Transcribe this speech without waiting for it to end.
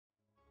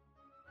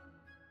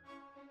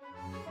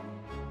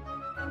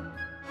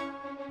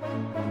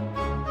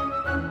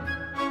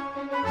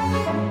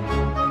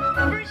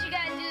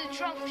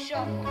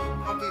shot.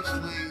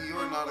 Obviously,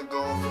 you're not a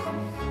golfer.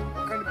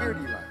 What kind of beer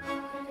do you like?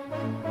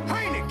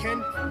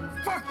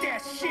 Heineken? Fuck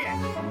that shit!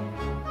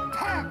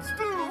 Pabst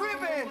Blue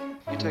Ribbon!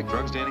 You take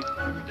drugs, Danny?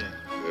 Every day.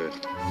 Good.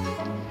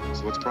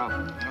 So what's the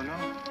problem? I don't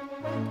know.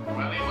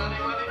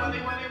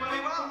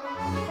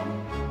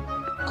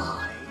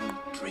 I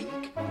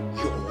drink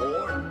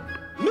your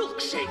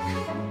milkshake.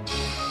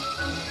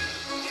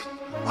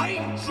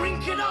 I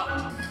drink it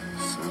up.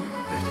 Son of a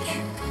bitch.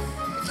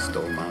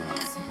 Stole mine.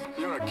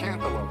 You're a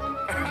cantaloupe.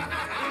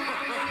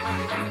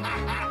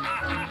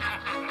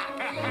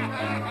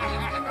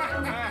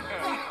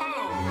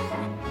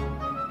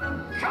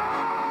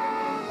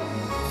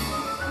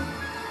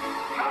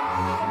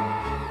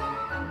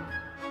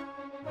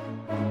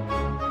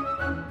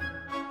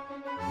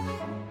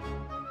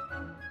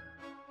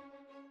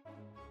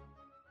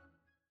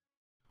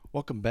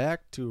 Welcome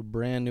back to a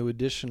brand new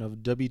edition of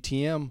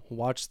WTM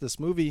Watch This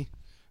Movie.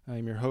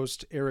 I'm your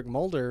host, Eric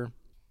Mulder.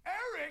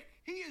 Eric,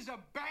 he is a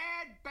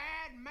bad,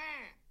 bad man.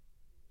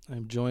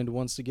 I'm joined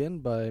once again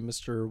by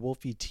Mr.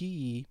 Wolfie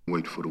T.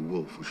 Wait for the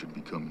wolf who should be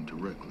coming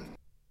directly.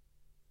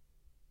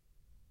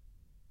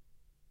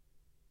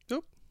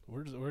 Oop.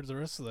 Where'd the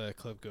rest of that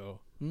clip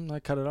go?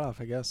 I cut it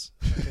off, I guess.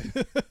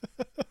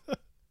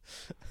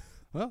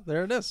 Well,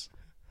 there it is.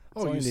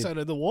 That's Oh, all you need.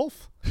 cited the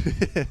wolf?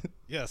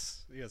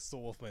 Yes, the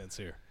Wolfman's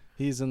here.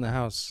 He's in the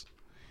house.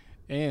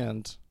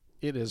 And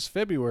it is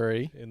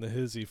February. In the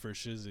hizzy for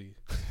shizzy.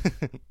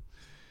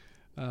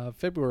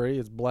 February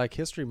is Black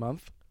History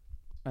Month.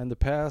 In the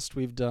past,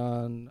 we've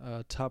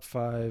done top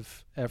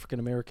 5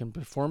 African-American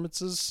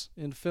performances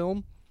in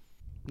film.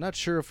 Not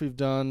sure if we've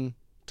done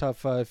top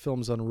 5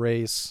 films on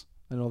race.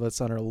 I know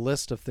that's on our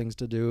list of things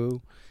to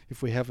do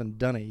if we haven't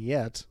done it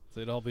yet.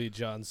 They'd all be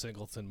John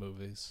Singleton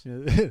movies.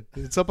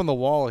 It's up on the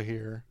wall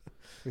here.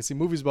 You see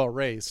movies about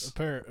race.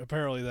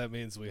 Apparently that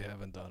means we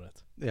haven't done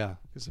it. Yeah,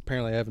 because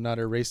apparently I have not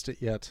erased it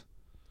yet.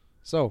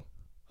 So,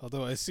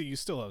 Although I see you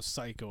still have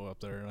Psycho up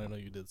there, and I know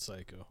you did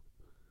Psycho.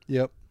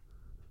 yep.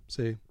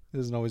 See, it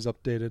isn't always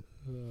updated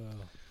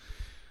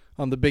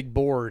on the big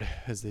board,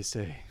 as they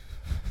say.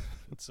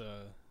 It's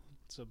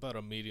about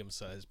a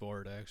medium-sized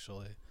board,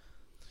 actually.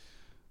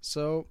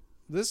 So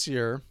this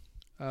year,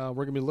 we're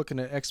going to be looking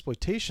at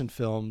exploitation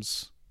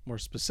films, more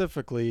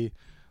specifically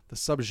the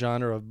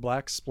subgenre of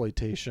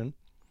blaxploitation,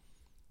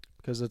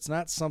 because it's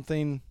not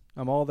something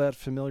I'm all that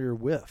familiar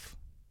with.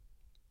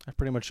 I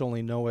pretty much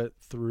only know it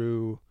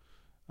through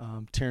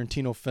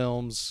Tarantino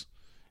films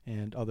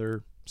and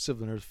other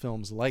similar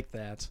films like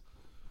that.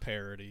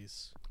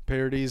 Parodies.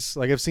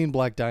 Like I've seen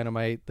Black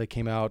Dynamite that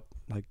came out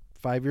like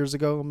 5 years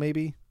ago,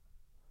 maybe.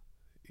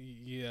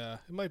 Yeah,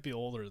 it might be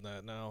older than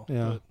that now.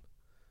 Yeah. But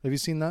Have you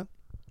seen that?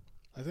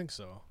 I think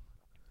so.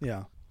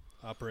 Yeah.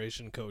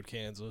 Operation Code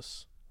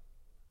Kansas.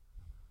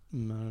 I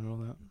don't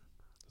know that.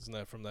 Isn't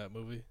that from that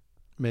movie?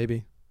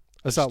 Maybe.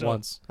 I just saw it don't-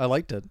 once. I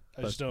liked it.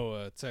 I but- just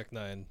know Tech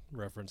 9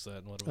 referenced that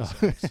in one of his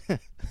Oh. songs.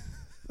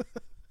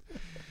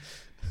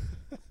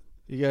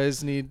 You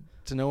guys need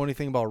to know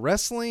anything about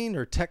wrestling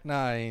or Tech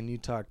 9? You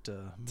talk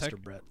to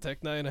Mr. Brett.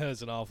 Tech 9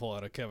 has an awful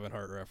lot of Kevin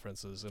Hart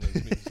references in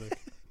his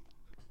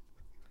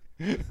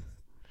music.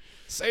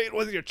 Say it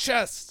with your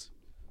chest.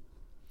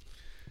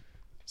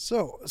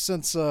 So,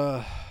 since,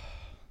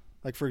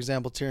 like for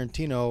example,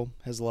 Tarantino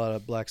has a lot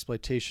of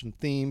blaxploitation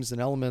themes and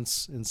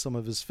elements in some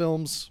of his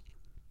films,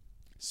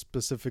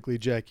 specifically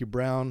Jackie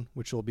Brown,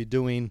 which we'll be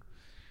doing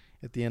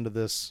at the end of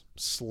this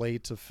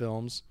slate of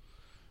films.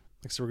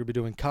 Next, we're going to be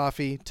doing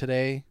Coffee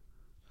today.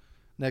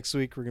 Next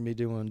week, we're going to be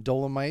doing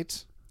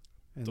Dolomite.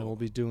 And then we'll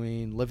be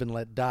doing Live and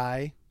Let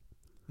Die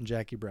and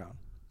Jackie Brown.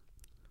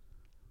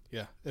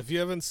 Yeah. If you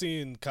haven't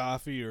seen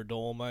Coffee or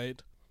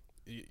Dolomite,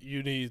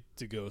 you need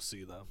to go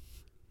see them.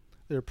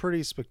 They're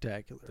pretty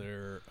spectacular.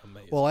 They're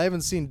amazing. Well, I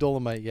haven't seen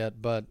Dolomite yet,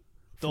 but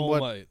from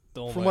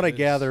what I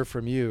gather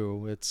from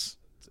you, it's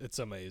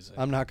amazing.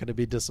 I'm not going to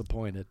be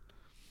disappointed.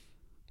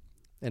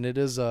 And it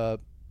is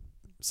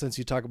since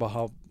you talk about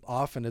how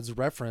often it's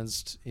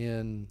referenced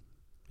in,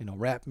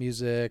 rap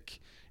music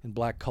and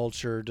black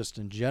culture just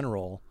in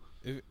general.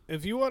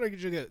 If you want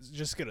to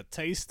just get a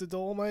taste of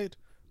Dolomite,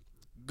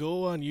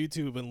 go on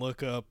YouTube and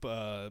look up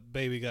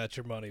 "Baby Got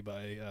Your Money"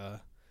 by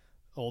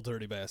Old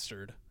Dirty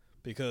Bastard,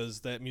 because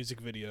that music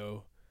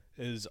video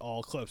is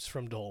all clips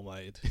from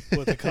Dolomite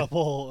with a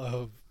couple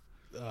of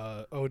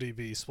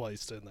ODB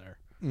spliced in there.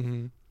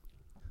 Mm-hmm.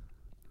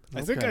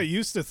 I think I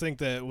used to think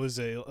that it was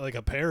a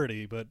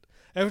parody, but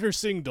after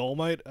seeing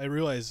Dolomite, I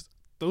realized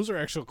those are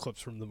actual clips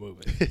from the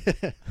movie.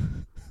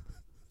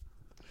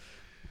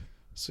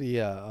 So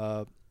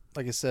yeah,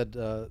 like I said,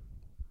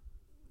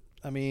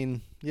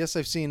 yes,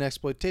 I've seen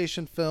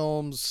exploitation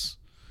films.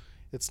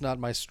 It's not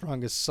my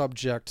strongest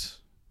subject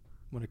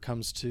when it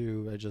comes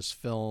to just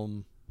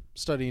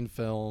studying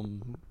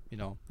film,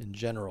 in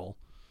general.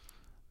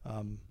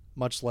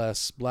 Much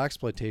less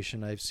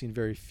blaxploitation. I've seen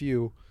very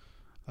few.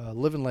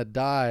 Live and Let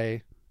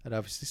Die, I'd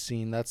obviously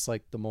seen. That's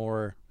like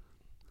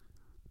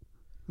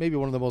maybe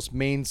one of the most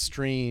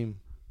mainstream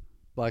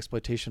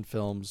blaxploitation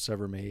films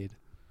ever made.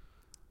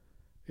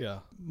 Yeah.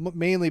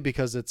 Mainly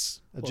because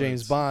it's a Well,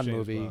 James it's Bond James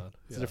movie. Bond,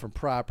 It's yeah. a different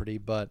property,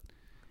 but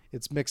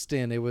it's mixed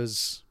in. It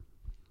was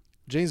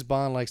James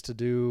Bond likes to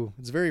do.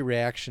 It's very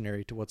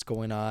reactionary to what's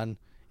going on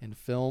in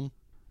film.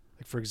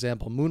 Like for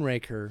example,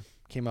 Moonraker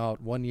came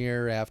out 1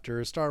 year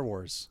after Star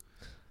Wars.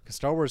 Because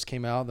Star Wars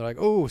came out, and they're like,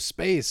 "Oh,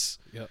 space!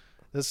 Yep.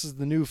 This is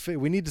the new.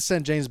 We need to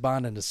send James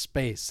Bond into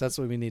space. That's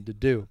what we need to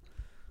do."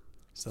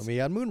 So we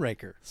had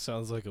Moonraker.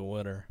 Sounds like a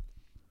winner.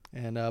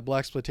 And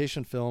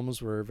blaxploitation films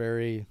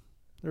they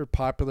were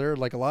popular.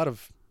 Like a lot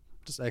of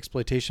just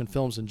exploitation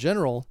films in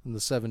general in the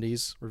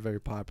 70s were very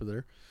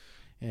popular.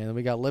 And then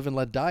we got Live and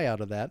Let Die out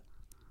of that.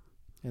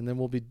 And then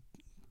we'll be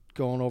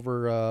going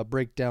over a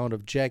breakdown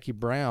of Jackie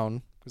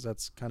Brown, because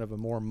that's kind of a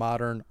more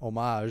modern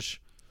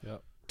homage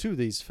Yep. to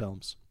these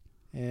films.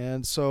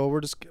 And so we're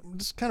just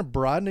kind of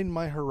broadening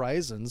my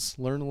horizons,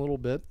 learn a little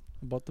bit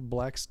about the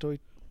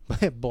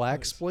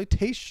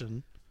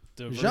blaxploitation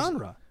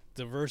genre.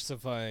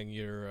 Diversifying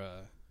your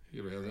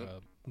You ever have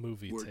that?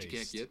 movie Word taste. you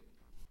can't get.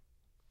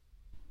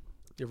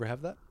 You ever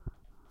have that?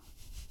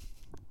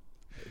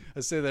 I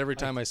say that every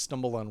time I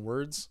stumble on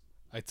words.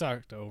 I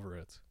talked over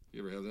it.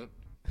 You ever have that?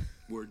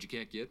 Word you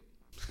can't get.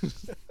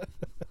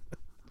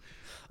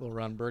 Little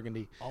Ron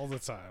Burgundy. All the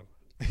time.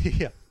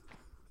 Yeah.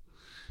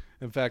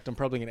 In fact, I'm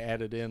probably going to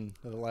add it in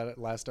the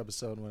last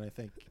episode when I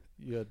think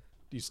you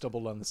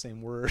stumbled on the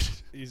same word.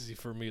 Easy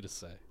for me to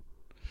say.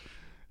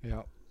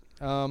 Yeah.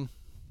 I don't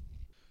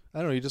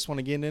know. You just want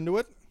to get into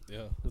it?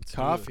 Yeah. Let's do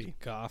Coffy. it.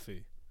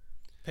 Coffy.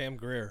 Pam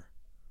Grier,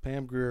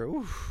 Pam Grier.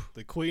 Oof.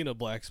 the queen of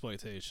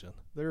blaxploitation.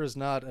 There is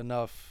not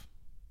enough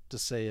to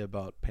say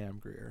about Pam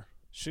Grier.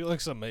 She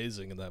looks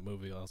amazing in that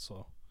movie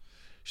also.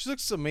 She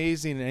looks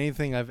amazing in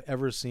anything I've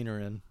ever seen her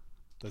in.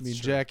 That's I mean,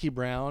 true. Jackie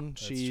Brown,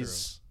 That's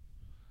she's...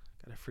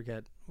 God, I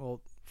forget.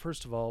 Well,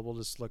 first of all, we'll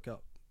just look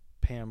up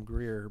Pam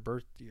Grier, her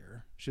birth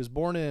year. She was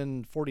born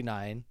in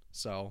 49,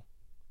 so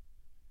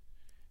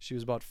she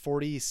was about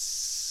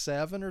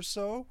 47 or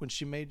so when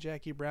she made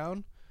Jackie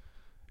Brown.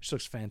 She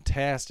looks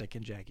fantastic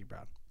in Jackie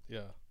Brown.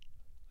 Yeah.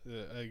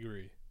 I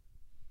agree.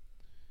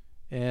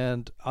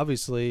 And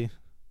obviously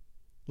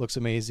looks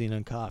amazing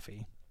in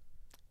Coffy.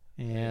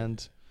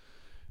 And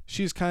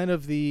she's kind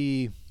of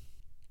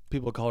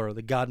people call her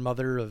the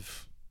godmother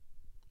of,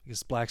 I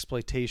guess,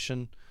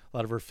 blaxploitation. A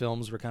lot of her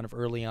films were kind of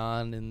early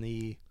on in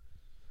I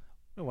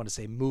don't want to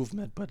say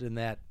movement, but in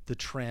that the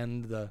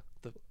trend, the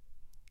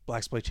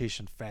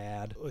blaxploitation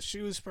fad. Well,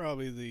 she was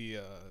probably the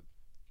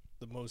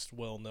most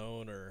well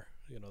known, or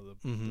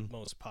the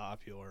most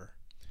popular.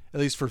 At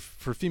least for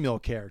female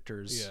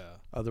characters. Yeah.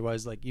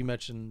 Otherwise, like you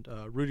mentioned,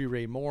 Rudy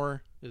Ray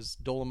Moore is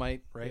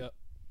Dolomite, right? Yep.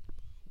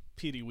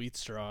 Petey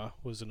Wheatstraw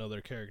was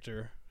another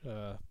character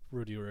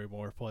Rudy Ray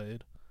Moore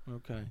played.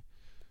 Okay.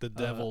 The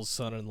Devil's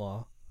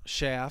son-in-law.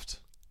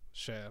 Shaft.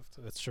 Shaft.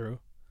 That's true.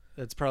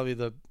 That's probably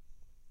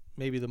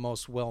maybe the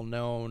most well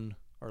known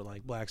or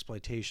like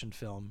blaxploitation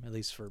film, at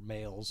least for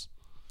males.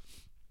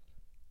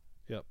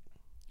 Yep.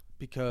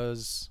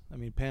 Because I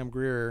mean, Pam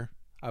Grier,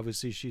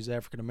 obviously she's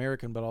African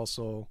American, but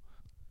also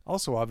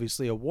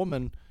obviously a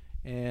woman.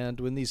 And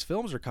when these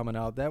films are coming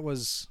out,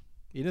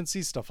 you didn't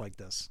see stuff like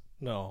this.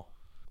 No.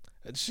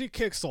 And she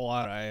kicks a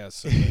lot of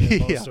ass in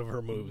most Yeah. of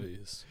her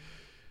movies.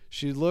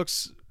 She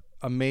looks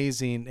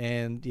amazing,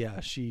 and yeah,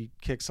 she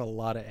kicks a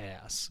lot of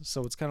ass.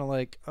 So it's kind of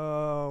like,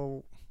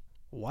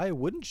 why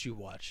wouldn't you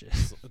watch it?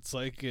 It's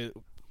like it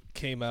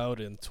came out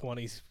in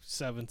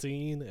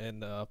 2017,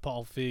 and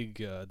Paul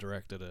Feig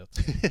directed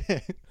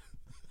it.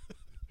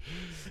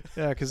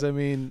 Yeah, because I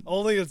mean,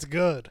 Only it's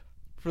good.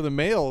 for the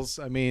males,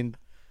 I mean,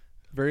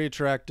 very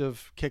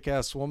attractive,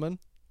 kick-ass woman.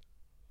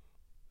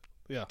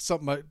 Yeah.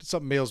 Something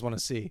males want to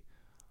see.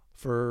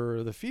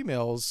 For the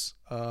females,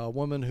 a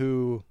woman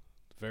who,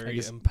 Very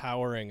guess-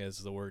 empowering is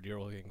the word you're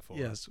looking for.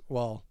 yes,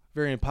 well,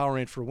 very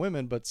empowering for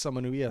women, but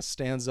someone who, yes,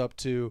 stands up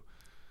to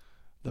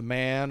the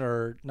man,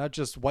 or not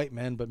just white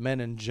men, but men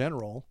in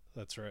general.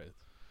 That's right.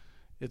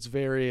 It's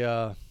very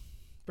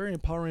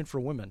empowering for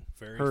women.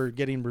 Very- Her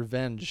getting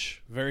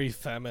revenge. Very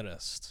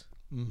feminist,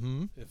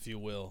 Mm-hmm. if you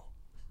will.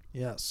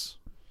 Yes.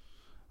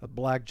 A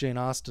black Jane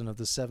Austen of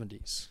the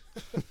 70s.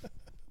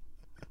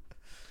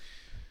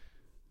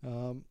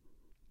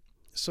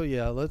 So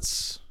yeah,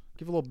 let's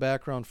give a little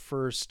background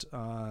first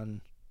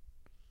on,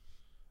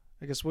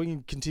 I guess we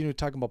can continue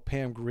talking about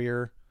Pam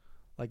Grier.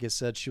 Like I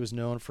said, she was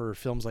known for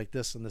films like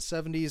this in the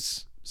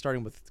 70s,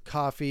 starting with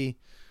Coffy,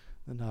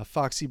 and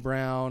Foxy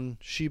Brown,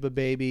 Sheba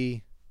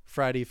Baby,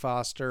 Friday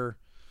Foster.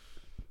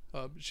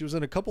 She was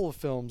in a couple of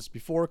films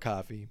before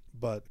Coffy,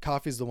 but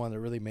Coffy's the one that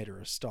really made her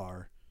a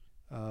star.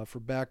 For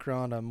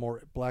background on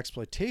more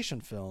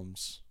blaxploitation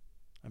films,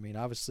 I mean,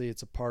 obviously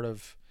it's a part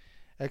of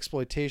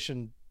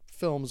exploitation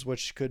films,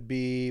 which could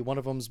be, one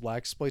of them's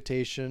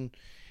blaxploitation,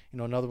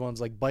 another one's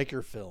like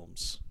biker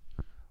films.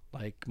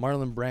 Like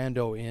Marlon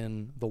Brando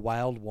in The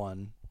Wild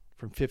One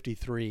from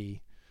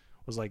 '53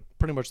 was like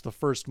pretty much the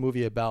first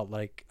movie about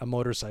like a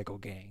motorcycle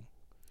gang.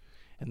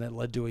 And that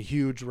led to a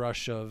huge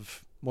rush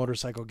of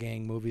motorcycle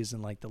gang movies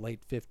in like the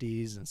late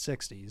 50s and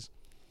 60s.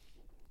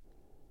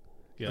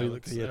 Yeah, Oh, you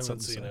look- you I had haven't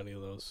something to seen say. any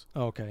of those.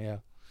 Okay, yeah.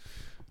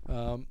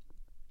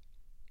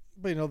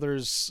 But you know,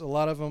 there's a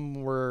lot of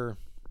them where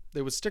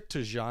they would stick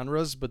to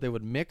genres, but they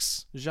would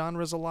mix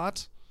genres a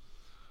lot.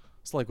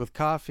 It's like with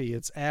Coffy,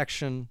 it's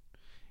action,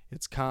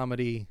 it's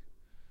comedy.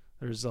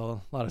 There's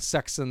a lot of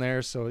sex in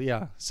there, so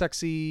yeah,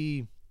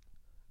 sexy.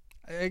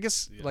 I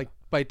guess like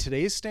by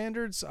today's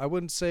standards, I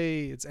wouldn't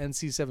say it's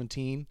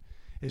NC-17.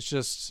 It's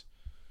just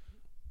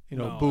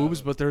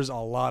boobs, but there's a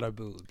lot of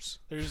boobs.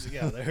 There's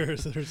a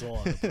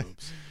lot of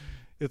boobs.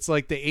 It's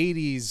like the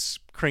 80s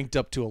cranked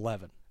up to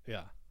 11.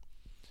 Yeah.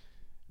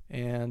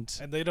 And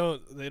they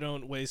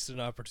don't waste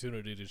an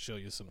opportunity to show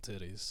you some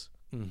titties.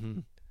 Mm-hmm.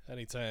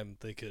 Anytime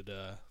they could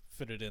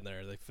fit it in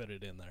there, they fit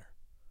it in there.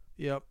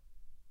 Yep.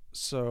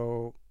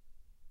 So,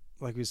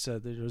 like we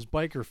said, there's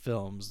biker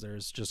films,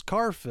 there's just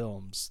car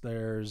films,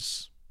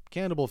 there's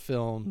cannibal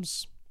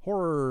films,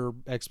 horror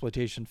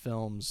exploitation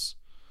films.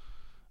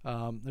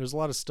 There's a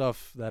lot of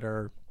stuff that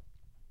are,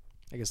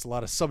 I guess, a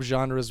lot of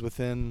subgenres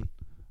within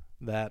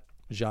that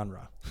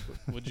genre.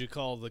 Would you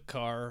call the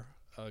car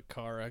a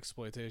car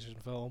exploitation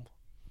film?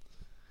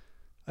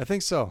 I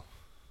think so.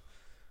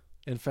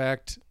 In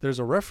fact, there's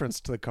a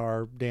reference to the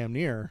car damn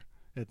near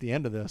at the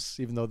end of this,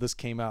 even though this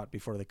came out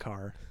before the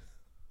car.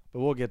 But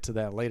we'll get to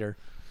that later.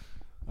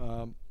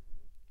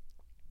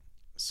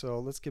 So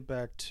let's get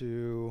back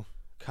to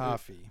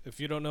Coffy. If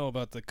you don't know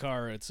about the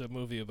car, it's a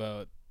movie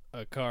about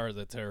a car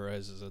that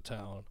terrorizes a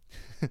town.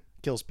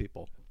 Kills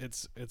people.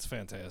 It's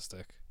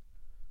fantastic.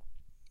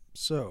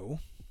 So,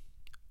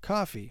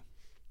 Coffy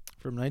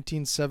from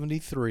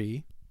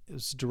 1973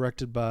 is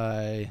directed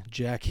by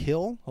Jack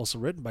Hill, also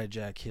written by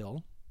Jack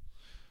Hill,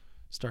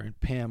 starring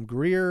Pam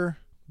Grier,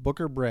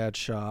 Booker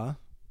Bradshaw,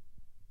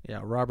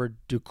 Robert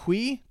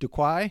Duquy,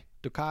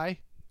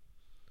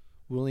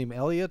 William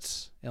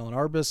Elliott, Alan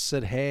Arbus,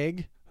 Sid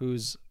Haig,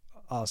 who's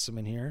awesome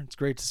in here. It's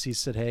great to see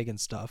Sid Haig and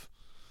stuff.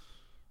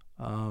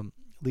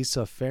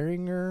 Lisa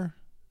Ferringer,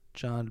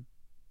 John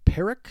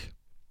Perrick.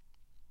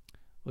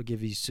 We'll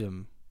give you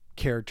some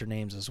character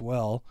names as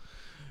well.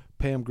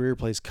 Pam Grier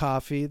plays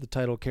Coffy, the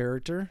title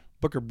character.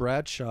 Booker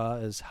Bradshaw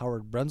is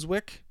Howard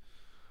Brunswick,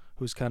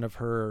 who's kind of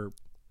her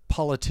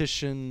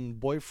politician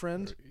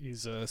boyfriend.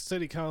 He's a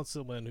city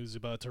councilman who's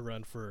about to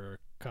run for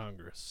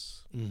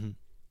Congress,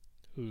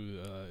 who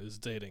is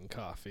dating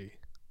Coffy.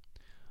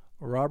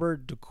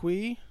 Robert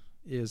Duquy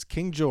is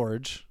King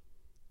George,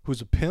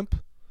 who's a pimp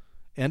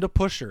and a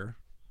pusher.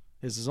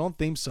 Is his own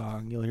theme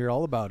song. You'll hear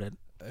all about it.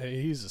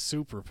 Hey, he's a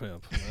super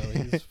pimp.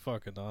 He's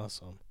fucking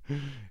awesome.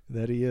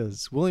 That he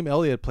is. William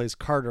Elliott plays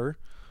Carter,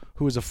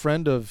 who is a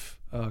friend of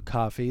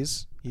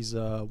Coffy's. He's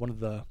one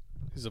of the.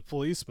 He's a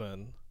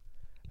policeman.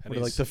 And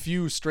he's like the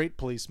few straight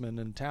policemen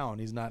in town.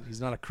 He's not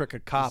a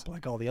crooked cop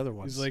like all the other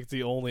ones. He's like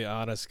the only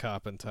honest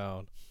cop in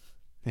town.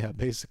 Yeah,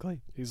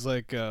 basically. He's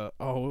like,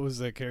 what was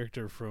that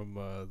character from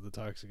The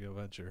Toxic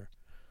Avenger?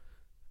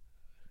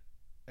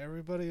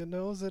 Everybody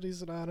knows that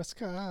he's an honest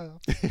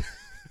cop.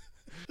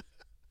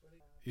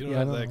 You don't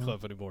have that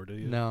clip anymore, do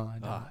you? No, I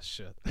don't. Ah,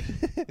 shit.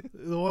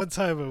 The one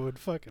time it would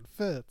fucking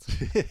fit.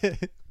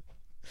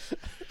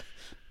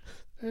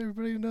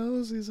 Everybody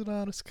knows he's an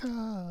honest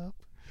cop.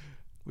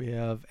 We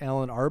have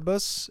Alan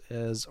Arbus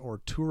as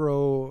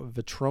Arturo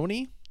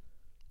Vitroni.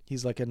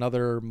 He's like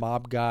another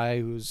mob guy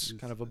who's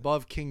kind of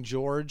above King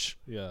George.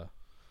 Yeah.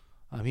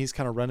 He's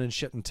kind of running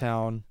shit in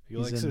town. He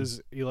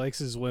likes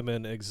his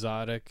women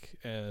exotic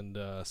and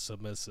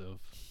submissive.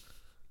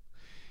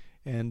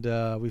 And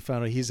we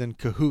found out he's in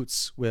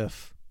cahoots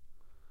with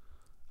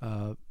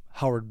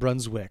Howard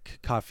Brunswick,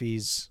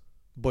 Coffy's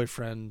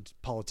boyfriend,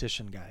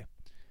 politician guy.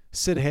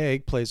 Sid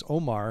Haig plays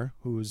Omar,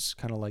 who's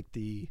kind of like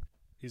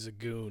he's a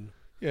goon.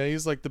 Yeah,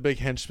 he's like the big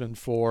henchman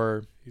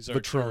for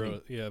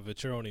Vitroni.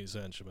 Vitroni's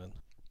henchman.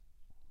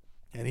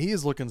 And he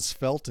is looking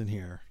svelte in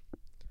here.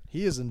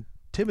 He is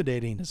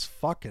intimidating as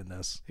fuck in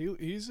this.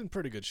 He's in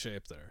pretty good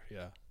shape there,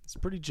 yeah. He's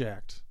pretty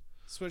jacked.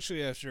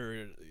 Especially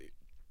after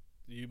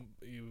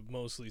you've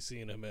mostly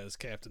seen him as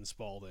Captain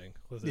Spaulding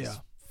with his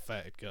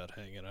fat gut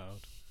hanging out.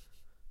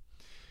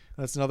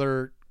 That's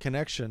another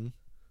connection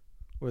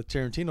with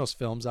Tarantino's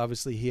films.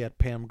 Obviously, he had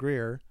Pam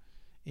Grier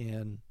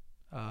in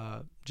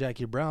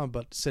Jackie Brown,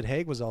 but Sid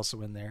Haig was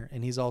also in there,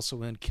 and he's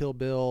also in Kill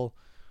Bill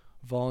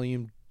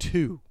Volume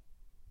 2.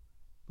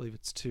 I believe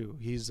it's 2.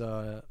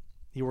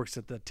 He works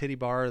at the titty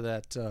bar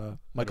that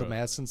Michael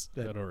Madsen's.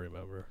 I don't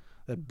remember.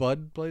 That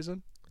Bud plays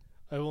in.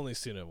 I've only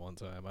seen it one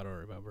time. I don't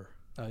remember.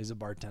 He's a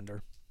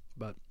bartender.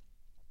 But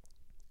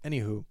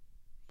anywho,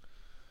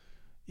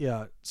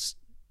 yeah,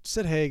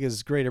 Sid Haig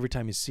is great every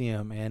time you see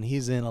him, and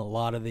he's in a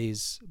lot of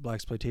these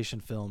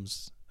blaxploitation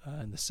films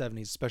in the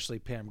 70s, especially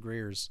Pam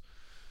Grier's.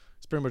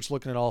 It's pretty much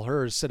looking at all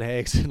hers. Sid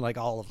Haig's in like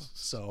all of them.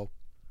 So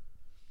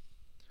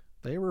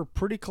they were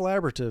pretty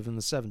collaborative in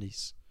the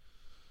 70s.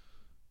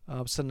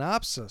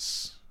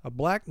 Synopsis. A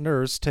black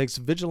nurse takes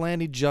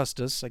vigilante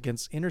justice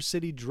against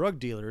inner-city drug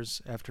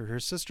dealers after her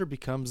sister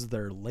becomes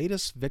their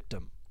latest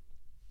victim.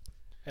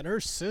 And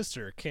her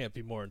sister can't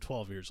be more than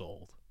 12 years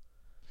old.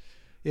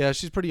 Yeah,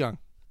 she's pretty young.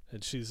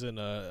 And she's in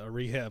a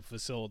rehab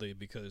facility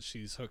because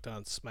she's hooked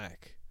on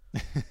smack.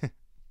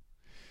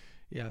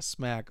 Yeah,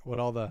 smack. What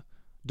all the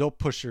dope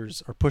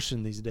pushers are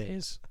pushing these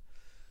days.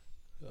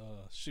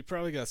 She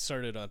probably got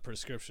started on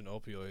prescription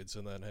opioids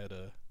and then had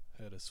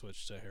to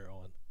switch to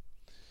heroin.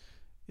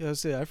 Yeah,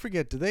 I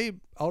forget. Do they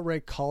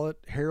outright call it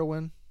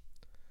heroin?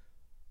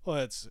 Well,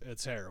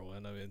 it's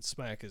heroin. I mean,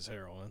 smack is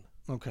heroin.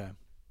 Okay.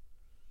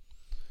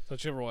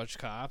 Don't you ever watch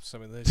Cops? I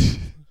mean, they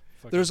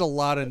There's a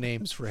lot of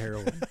names for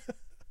heroin,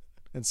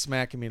 and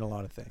smack can mean a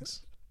lot of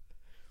things.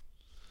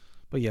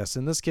 But yes,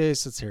 in this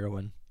case, it's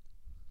heroin.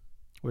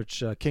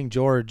 Which King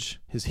George,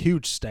 his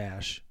huge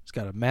stash, he's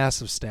got a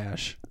massive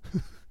stash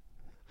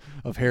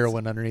of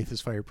heroin underneath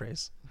his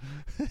fireplace.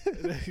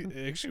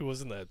 It actually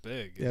wasn't that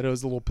big. Yeah, it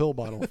was a little pill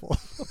bottle full.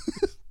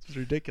 It's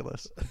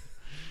ridiculous.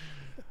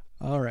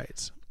 All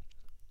right.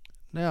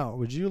 Now,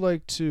 would you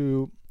like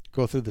to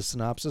go through the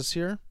synopsis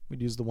here?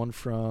 We'd use the one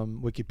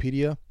from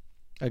Wikipedia.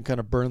 I can kind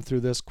of burn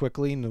through this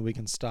quickly, and then we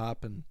can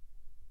stop and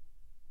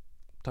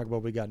talk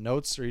about we got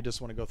notes, or you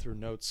just want to go through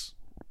notes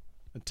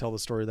and tell the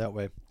story that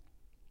way?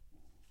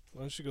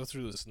 Why don't you go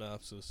through the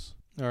synopsis?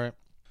 All right.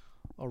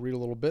 I'll read a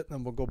little bit, and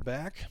then we'll go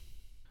back.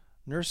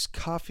 Nurse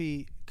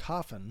Coffy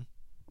Coffin.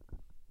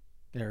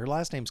 Yeah, her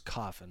last name's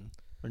Coffin.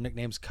 Her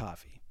nickname's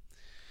Coffy.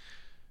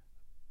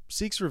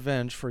 Seeks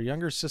revenge for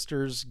younger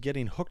sisters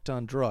getting hooked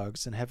on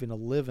drugs and having to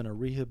live in a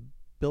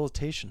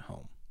rehabilitation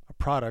home, a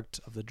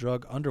product of the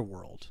drug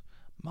underworld,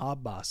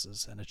 mob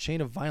bosses, and a chain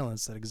of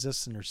violence that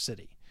exists in her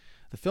city.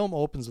 The film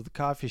opens with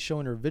Coffy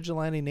showing her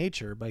vigilante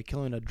nature by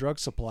killing a drug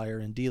supplier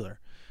and dealer.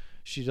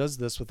 She does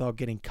this without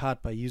getting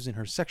caught by using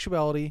her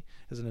sexuality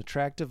as an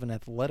attractive and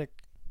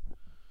athletic...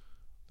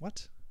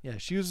 What? Yeah,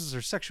 she uses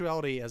her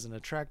sexuality as an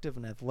attractive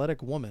and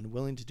athletic woman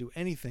willing to do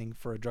anything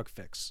for a drug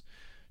fix.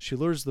 She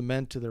lures the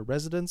men to their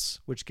residence,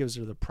 which gives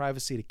her the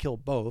privacy to kill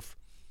both.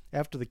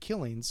 After the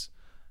killings,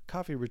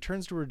 Coffy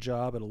returns to her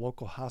job at a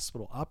local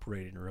hospital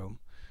operating room,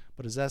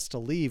 but is asked to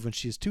leave when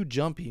she is too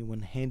jumpy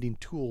when handing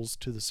tools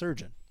to the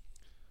surgeon.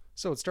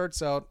 So it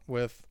starts out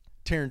with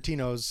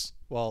Tarantino's,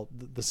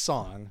 the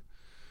song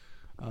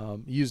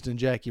used in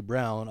Jackie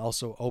Brown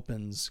also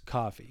opens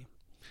Coffy.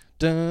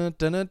 Dun,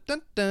 dun, dun,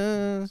 dun,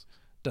 dun,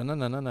 dun, dun,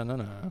 dun, dun, dun,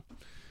 dun,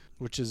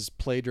 which is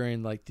played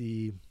during like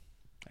the,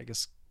 I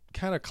guess,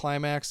 kind of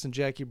climax in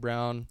Jackie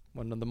Brown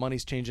when the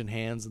money's changing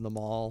hands in the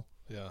mall.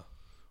 Yeah.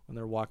 When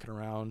they're walking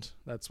around,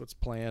 that's what's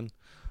playing.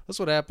 That's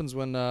what happens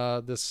when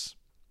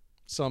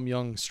some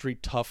young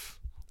street tough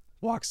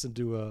walks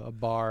into a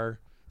bar.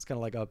 It's kind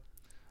of like a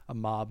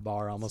mob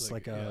bar, almost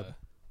like a...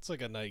 It's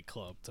like a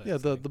nightclub type Yeah,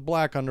 the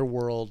black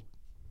underworld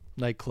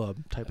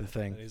nightclub type of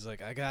thing. And he's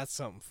like, I got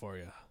something for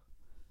you.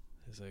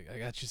 He's like, I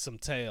got you some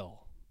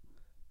tail.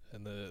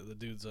 And the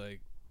dude's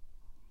like,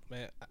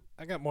 man,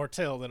 I got more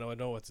tail than I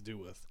know what to do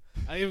with.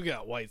 I even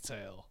got white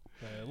tail.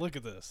 Man, look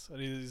at this. And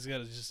he's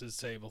got just his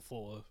table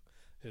full of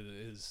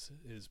his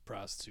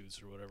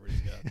prostitutes or whatever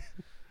he's got.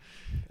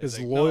 His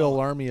like, loyal no.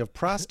 army of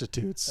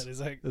prostitutes. And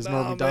he's like, as no,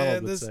 Norm Macdonald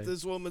man, would say.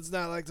 this woman's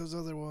not like those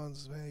other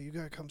ones. Man, you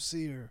got to come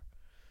see her.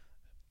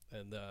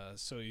 And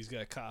so he's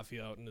got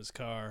Coffy out in his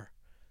car,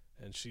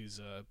 and she's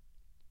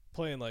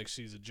playing like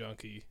she's a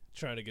junkie,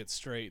 trying to get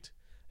straight,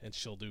 and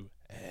she'll do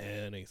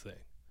anything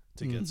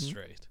to get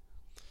straight.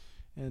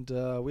 And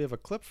we have a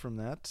clip from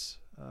that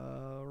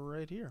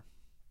right here.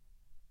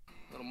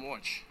 Let him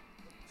watch.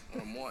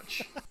 Let him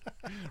watch.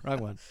 Wrong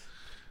one.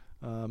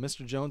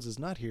 Mr. Jones is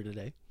not here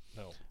today.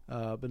 No.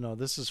 But no,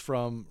 this is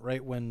from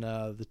right when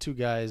the two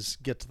guys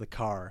get to the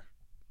car,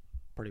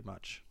 pretty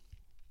much.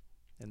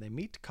 And they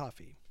meet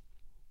Coffy.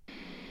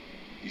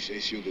 You say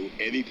she'll do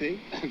anything?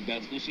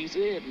 That's what she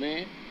said,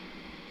 man.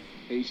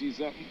 Ain't she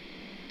something?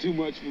 Too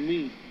much for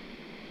me.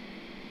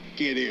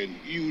 Get in,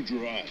 you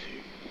drive.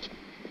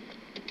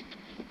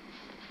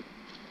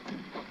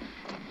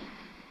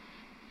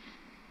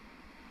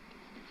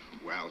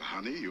 Well,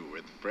 honey, you're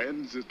with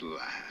friends at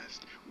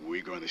last.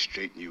 We're going to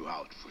straighten you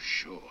out for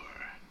sure.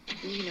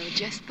 You know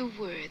just the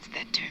words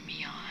that turn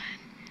me on.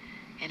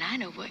 And I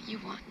know what you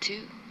want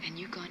too, and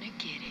you're gonna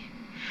get it.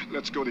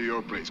 Let's go to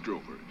your place,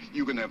 Grover.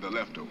 You can have the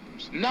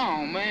leftovers.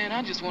 No, man,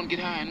 I just want to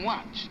get high and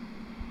watch.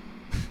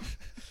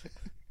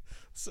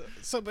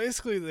 So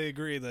basically they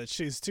agree that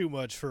she's too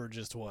much for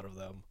just one of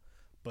them.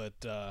 But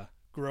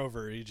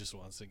Grover, he just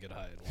wants to get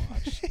high and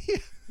watch.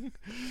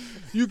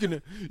 You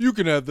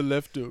can have the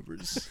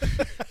leftovers.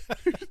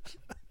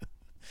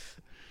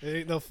 It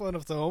ain't no fun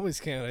if the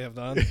homies can't have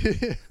none.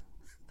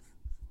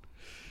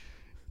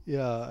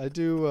 Yeah, I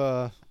do.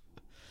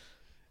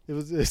 It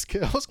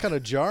was kind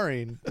of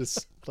jarring to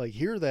like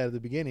hear that at the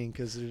beginning,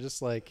 because they're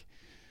just like,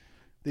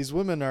 these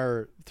women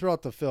are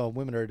throughout the film.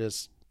 Women are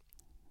just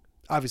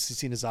obviously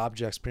seen as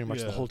objects pretty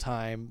much the whole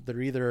time.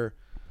 They're either,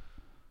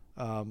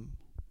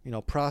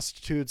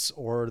 prostitutes,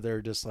 or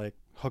they're just like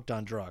hooked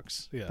on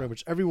drugs. Yeah, pretty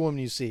much every woman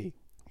you see,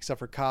 except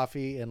for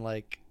Coffy and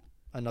like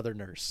another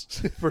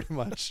nurse, pretty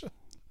much.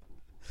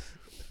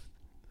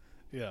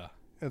 Yeah.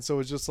 And so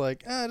it's just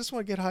like, I just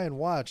want to get high and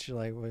watch. You're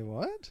like, wait,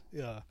 what?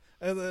 Yeah.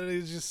 And then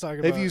he's just talking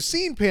about... Have you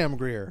seen Pam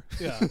Grier?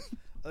 Yeah.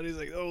 And he's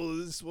like,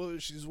 oh,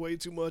 she's way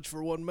too much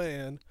for one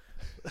man.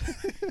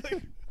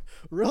 Like,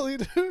 really,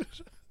 dude?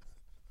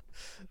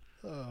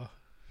 Oh.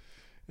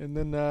 And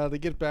then they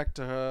get back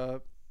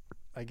to,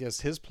 I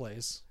guess, his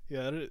place.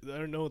 Yeah, I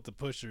don't know what the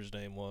pusher's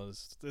name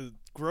was.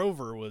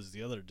 Grover was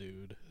the other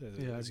dude.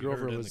 Yeah, as you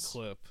Grover heard in was the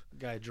clip. the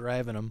guy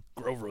driving him.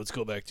 Grover, let's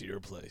go back to your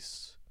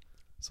place.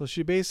 So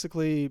she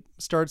basically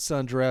starts to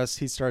undress,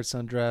 he starts to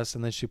undress,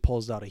 and then she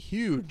pulls out a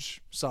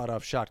huge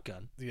sawed-off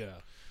shotgun. Yeah.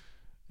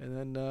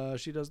 And then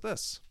she does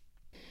this.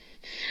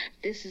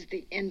 This is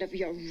the end of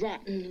your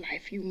rotten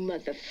life, you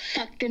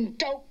motherfucking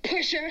dope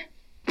pusher.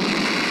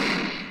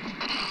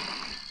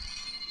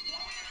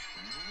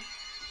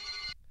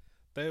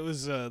 That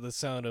was the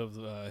sound of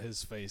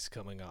his face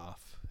coming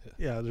off.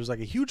 Yeah, there's like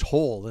a huge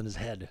hole in his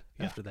head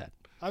after that.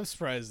 I'm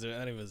surprised that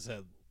any of his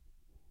head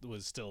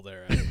was still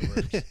there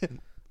afterwards.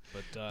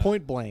 But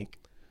Point blank.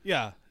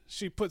 Yeah,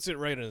 she puts it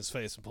right in his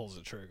face and pulls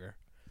the trigger.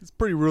 It's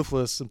pretty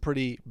ruthless and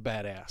pretty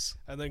badass.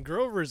 And then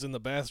Grover's in the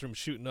bathroom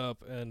shooting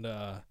up, and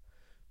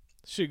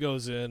she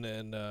goes in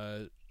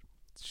and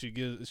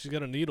she's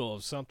got a needle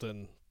of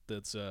something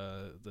that's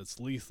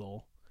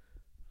lethal,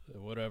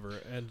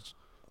 whatever. And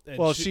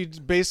well, she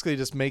basically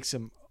just makes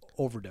him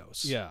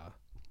overdose. Yeah.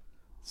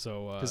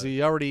 So because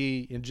he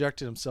already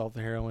injected himself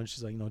in heroin,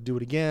 she's like, do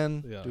it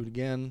again, do it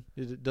again.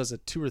 It does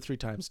it 2 or 3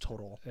 times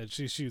total. And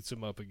she shoots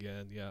him up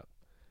again, yeah.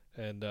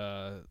 And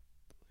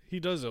he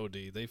does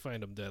OD. They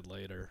find him dead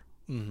later.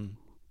 Mm-hmm.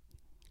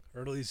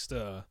 Or at least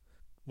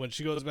when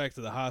she goes back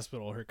to the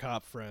hospital, her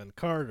cop friend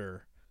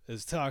Carter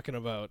is talking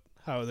about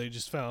how they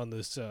just found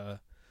this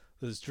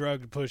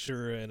drug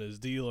pusher and his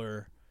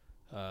dealer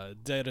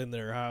dead in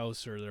their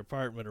house or their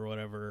apartment or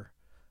whatever.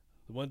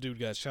 The one dude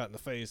got shot in the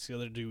face. The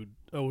other dude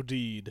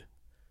OD'd,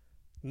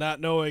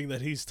 not knowing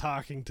that he's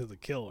talking to the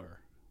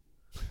killer.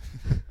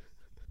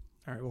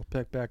 All right, we'll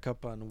pick back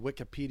up on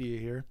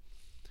Wikipedia here.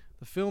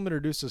 The film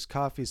introduces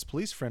Coffy's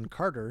police friend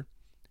Carter,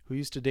 who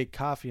used to date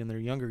Coffy in their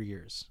younger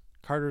years.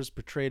 Carter is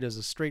portrayed as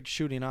a straight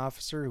shooting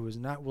officer who is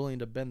not willing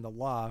to bend the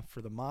law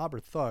for the mob or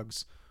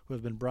thugs who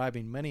have been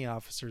bribing many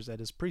officers at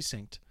his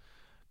precinct.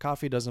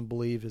 Coffy doesn't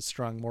believe his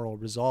strong moral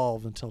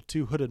resolve until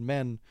 2 hooded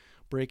men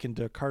break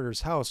into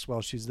Carter's house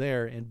while she's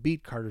there and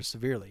beat Carter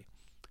severely,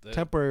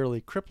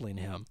 temporarily crippling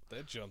him.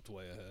 That jumped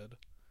way ahead.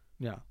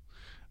 Yeah.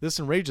 This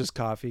enrages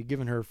Coffy,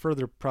 giving her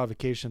further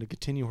provocation to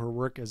continue her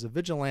work as a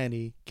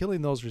vigilante,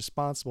 killing those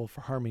responsible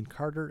for harming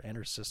Carter and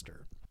her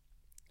sister.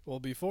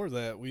 Well, before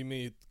that, we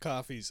meet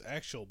Coffy's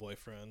actual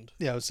boyfriend.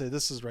 Yeah, I would say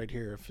this is right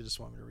here if you just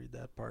want me to read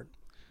that part.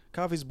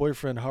 Coffy's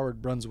boyfriend,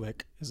 Howard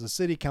Brunswick, is a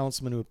city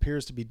councilman who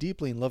appears to be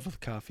deeply in love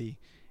with Coffy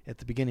at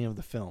the beginning of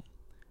the film.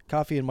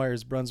 Coffy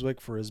admires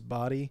Brunswick for his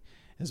body,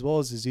 as well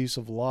as his use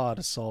of law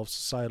to solve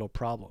societal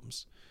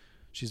problems.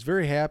 She's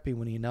very happy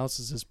when he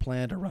announces his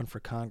plan to run for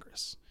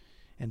Congress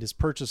and his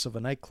purchase of a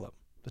nightclub.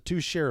 The two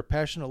share a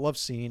passionate love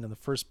scene in the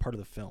first part of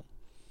the film.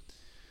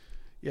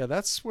 Yeah,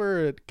 that's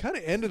where it kind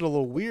of ended a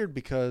little weird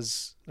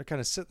because they're kind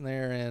of sitting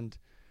there and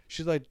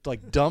she like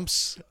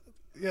dumps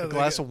a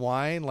glass of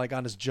wine like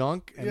on his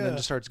junk and then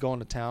just starts going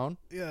to town.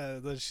 Yeah,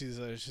 then she's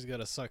got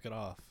to suck it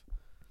off.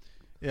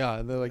 Yeah,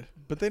 and they're like,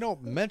 but they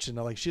don't mention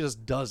it. Like she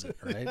just does it,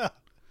 right?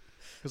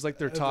 Because like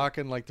they're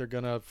talking like they're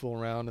gonna fool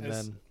around, and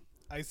then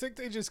I think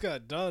they just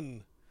got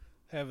done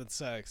having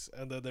sex,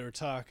 and then they were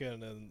talking,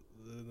 and then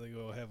they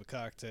go have a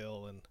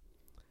cocktail, and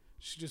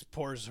she just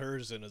pours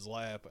hers in his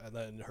lap, and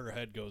then her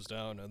head goes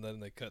down, and then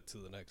they cut to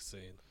the next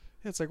scene.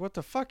 It's like, what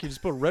the fuck? You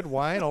just put red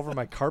wine over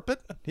my carpet?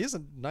 He has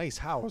a nice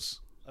house.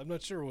 I'm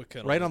not sure what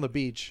kind. Right on the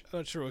beach. I'm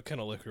not sure what kind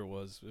of liquor it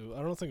was.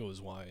 I don't think it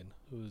was wine.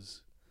 It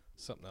was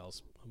something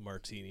else, a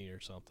martini or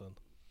something.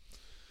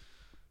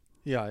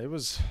 Yeah, it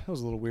was a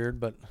little weird,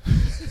 but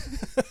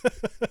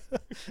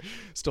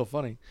still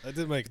funny. I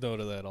did make note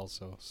of that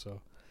also.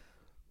 So,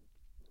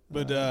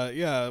 but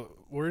yeah,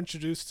 we're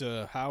introduced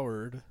to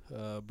Howard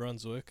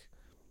Brunswick.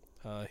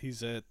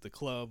 He's at the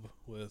club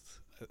with,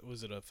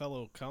 was it a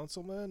fellow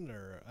councilman,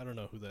 or I don't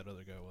know who that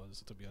other guy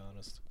was, to be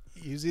honest.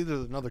 He's either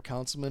another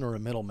councilman or a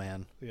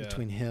middleman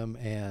between him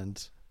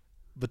and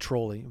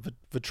Vitroni.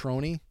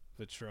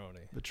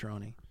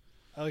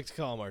 I like to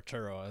call him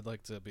Arturo. I'd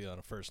like to be on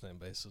a first-name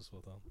basis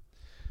with him.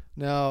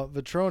 Now,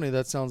 Vitroni,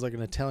 that sounds like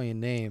an Italian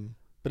name,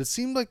 but it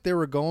seemed like they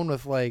were going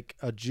with like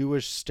a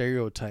Jewish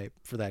stereotype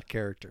for that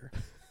character.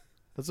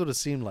 That's what it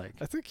seemed like.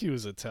 I think he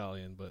was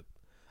Italian, but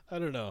I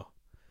don't know.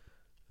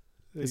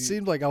 It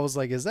seemed like, I was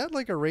like, is that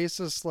like a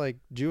racist like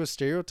Jewish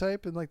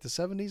stereotype in like the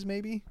 70s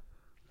maybe?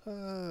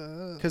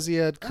 Because he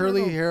had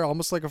curly hair,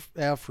 almost like a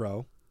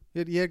afro.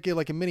 He had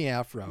like a mini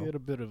afro. He had a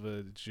bit of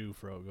a Jew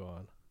fro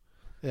going.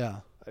 Yeah.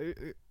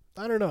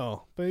 I don't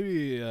know.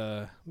 Maybe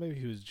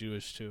he was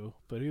Jewish too,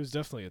 but he was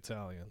definitely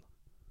Italian.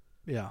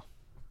 Yeah.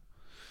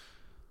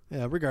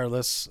 Yeah.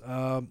 Regardless,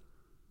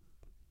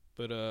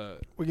 but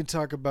we can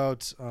talk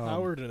about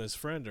Howard and his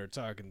friend are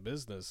talking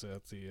business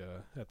at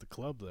the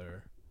club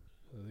there.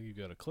 I think you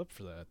got a clip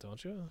for that,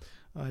 don't you?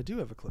 I do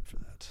have a clip for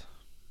that.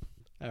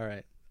 All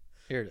right,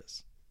 here it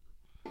is.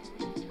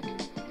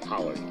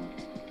 Howard,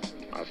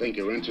 I think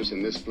your interest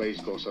in this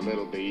place goes a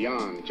little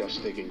beyond just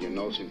sticking your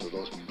nose into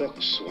those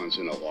books once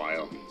in a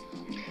while.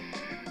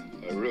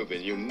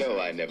 Reuben, you know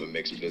I never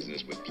mix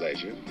business with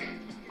pleasure.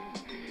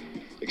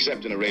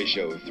 Except in a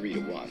ratio of 3 to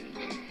 1.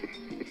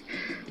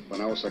 When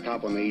I was a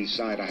cop on the east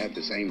side, I had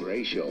the same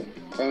ratio.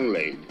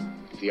 Only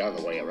the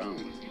other way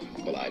around.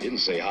 Well, I didn't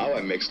say how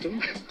I mixed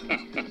them.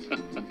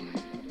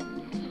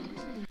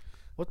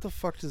 What the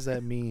fuck does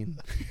that mean?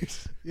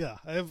 Yeah,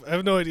 I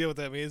have no idea what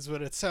that means,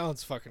 but it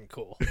sounds fucking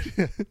cool.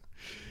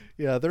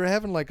 Yeah, they're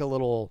having like a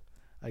little,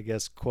 I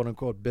guess, quote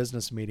unquote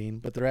business meeting,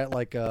 but they're at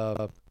like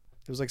it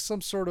was like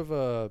some sort of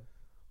a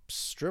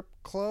strip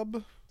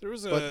club. There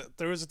was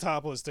a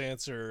topless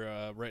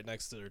dancer right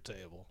next to their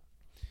table.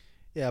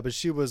 Yeah, but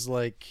she was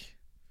like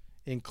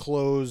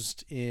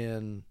enclosed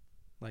in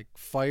like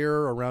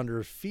fire around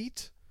her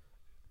feet,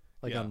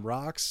 like on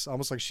rocks,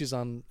 almost like she's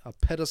on a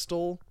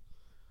pedestal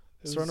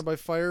surrounded by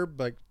fire,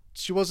 but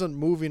she wasn't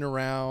moving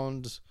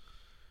around,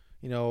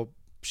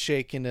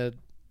 shaking it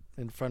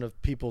in front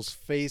of people's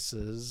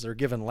faces or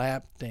giving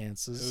lap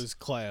dances. It was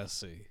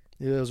classy.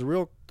 It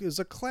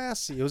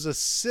was a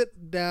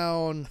sit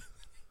down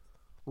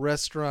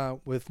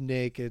restaurant with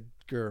naked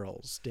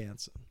girls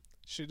dancing.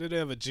 She did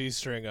have a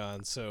G-string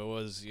on, so it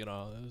was,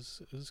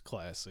 it was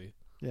classy.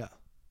 Yeah.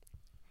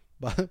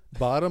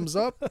 Bottoms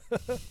up.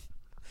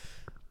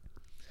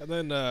 And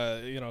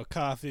then,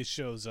 Coffy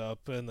shows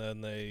up, and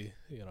then they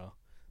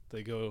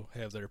go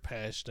have their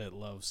passionate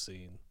love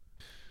scene.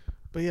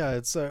 But yeah,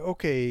 it's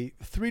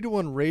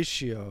 3-to-1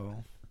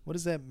 ratio. What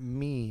does that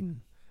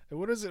mean? And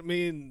what does it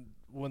mean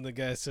when the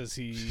guy says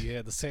he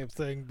had the same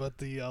thing but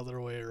the other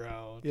way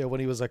around? Yeah,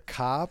 when he was a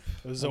cop.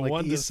 It was a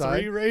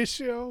 1-to-3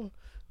 ratio?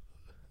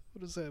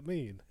 What does that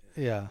mean?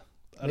 Yeah.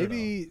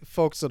 Maybe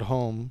folks at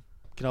home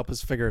can help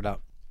us figure it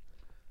out.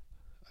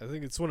 I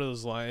think it's one of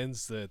those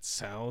lines that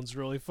sounds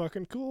really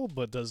fucking cool,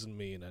 but doesn't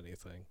mean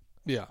anything.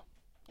 Yeah.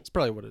 It's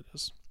probably what it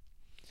is.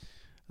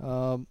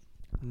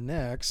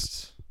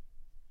 Next.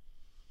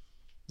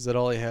 Is that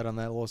all you had on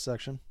that little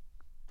section?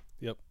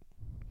 Yep.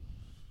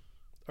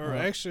 Or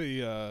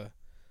actually, I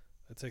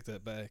take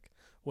that back.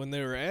 When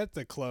they were at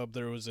the club,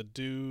 there was a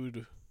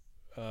dude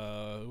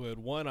who had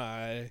one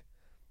eye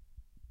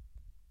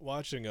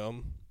watching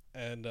them.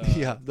 And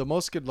yeah, the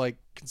most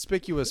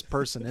conspicuous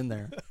person in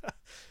there.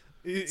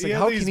 He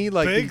had these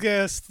big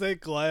ass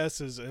thick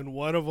glasses, and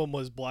one of them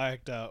was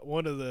blacked out.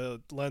 One of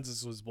the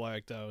lenses was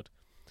blacked out,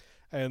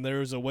 and there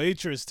was a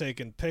waitress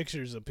taking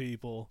pictures of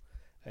people,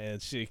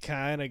 and she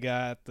kind of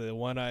got the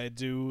one-eyed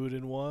dude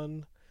in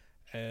one,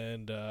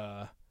 and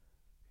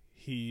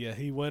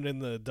he went in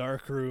the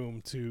dark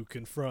room to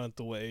confront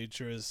the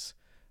waitress.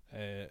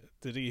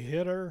 Did he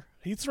hit her?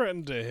 He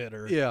threatened to hit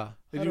her. Yeah,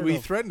 he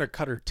threatened to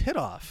cut her tit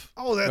off.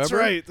 Oh, that's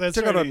Remember? right. That's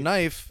he took right. out a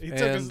knife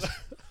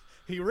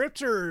he ripped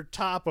her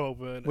top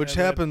open, which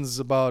happens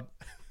about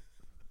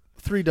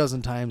 3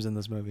 dozen times in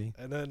this movie.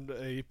 And then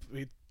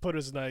he put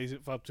his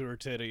knife up to her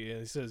titty, and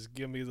he says,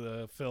 "Give me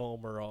the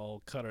film, or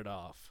I'll cut it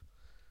off."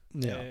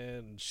 Yeah.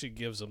 And she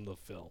gives him the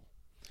film.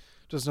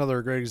 Just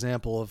another great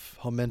example of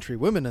how men treat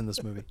women in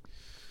this movie.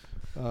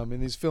 In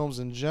these films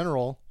in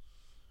general.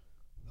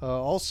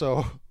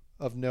 Also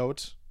of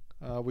note,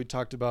 we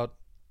talked about,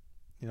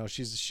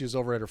 she's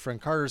over at her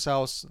friend Carter's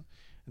house,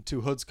 and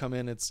 2 hoods come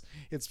in. It's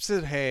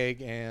Sid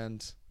Haig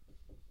and.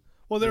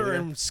 Well, they were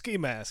in ski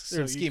masks.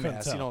 They're in ski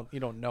masks. You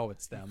don't know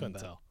it's them. Couldn't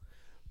tell.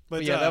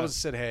 But yeah, that was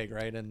Sid Haig,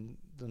 right, and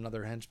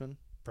another henchman.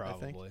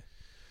 Probably.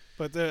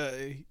 But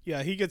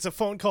he gets a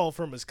phone call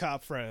from his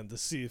cop friend to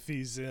see if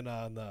he's in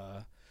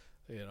on,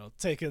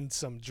 taking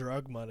some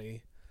drug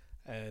money,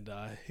 and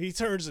he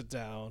turns it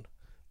down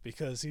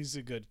because he's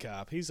a good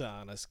cop. He's an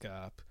honest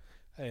cop.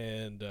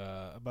 And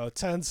about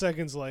 10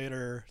 seconds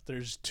later,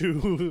 there's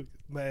 2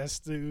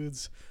 masked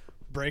dudes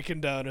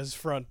breaking down his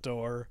front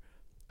door,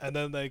 and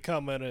then they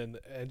come in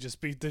and just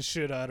beat the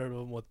shit out of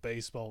him with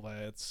baseball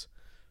bats.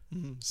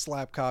 Mm-hmm.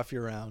 Slap Coffy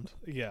around.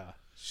 Yeah.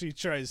 She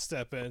tries to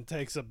step in,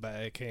 takes a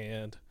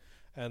backhand,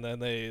 and then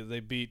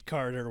they beat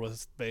Carter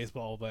with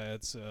baseball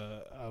bats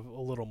a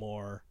little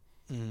more.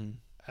 Mm.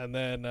 And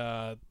then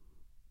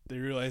they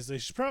realize they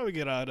should probably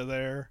get out of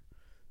there.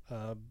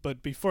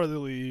 But before they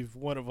leave,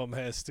 one of them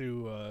has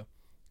to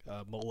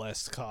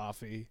molest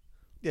Coffy.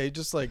 Yeah, he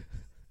just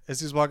as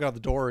he's walking out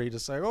the door, he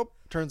just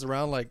turns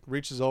around,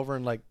 reaches over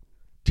and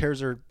tears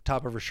her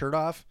top of her shirt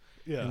off.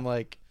 Yeah.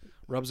 And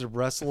rubs her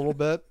breasts a little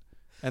bit,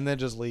 and then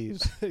just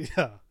leaves.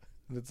 Yeah.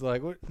 And it's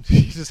what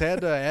he just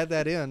had to add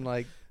that in.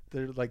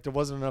 There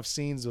wasn't enough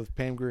scenes with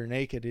Pam Grier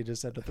naked. He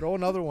just had to throw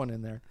another one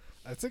in there.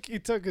 I think he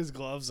took his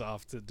gloves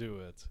off to do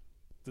it.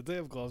 Did they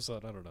have gloves on?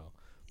 I don't know.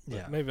 But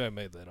yeah. Maybe I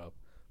made that up.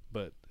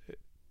 But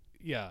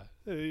yeah,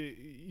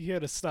 he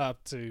had to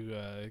stop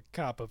to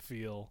cop a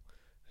feel,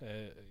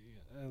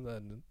 and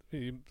then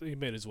he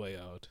made his way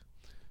out.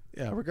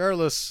 Yeah,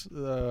 regardless,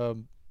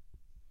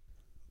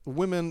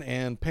 women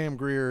and Pam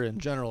Grier in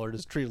general are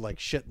just treated like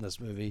shit in this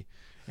movie,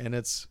 and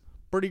it's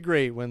pretty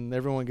great when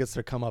everyone gets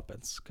their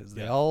comeuppance, because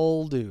they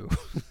all do.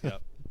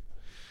 Yep.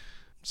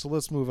 So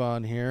let's move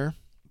on here.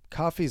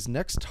 Coffy's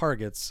next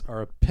targets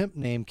are a pimp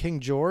named King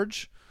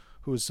George,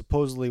 who is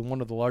supposedly one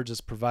of the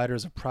largest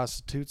providers of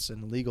prostitutes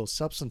and illegal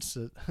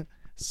substances.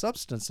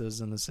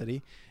 substances in the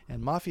city,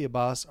 and mafia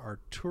boss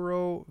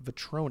Arturo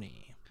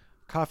Vitroni.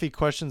 Coffy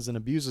questions and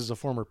abuses a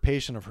former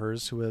patient of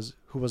hers who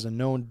was a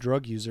known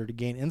drug user to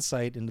gain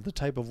insight into the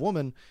type of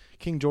woman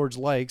King George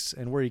likes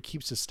and where he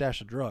keeps his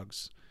stash of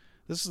drugs.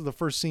 This is the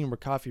first scene where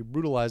Coffy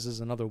brutalizes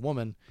another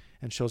woman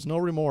and shows no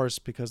remorse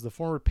because the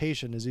former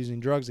patient is using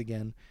drugs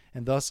again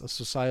and thus a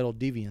societal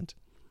deviant.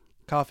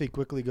 Coffy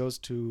quickly goes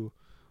to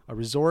a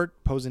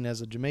resort posing as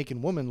a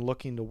Jamaican woman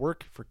looking to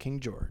work for King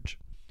George.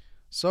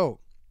 So,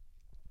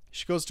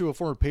 she goes to a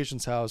former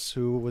patient's house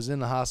who was in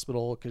the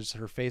hospital because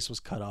her face was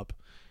cut up,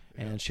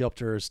 and she helped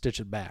her stitch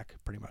it back,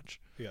 pretty much.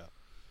 Yeah.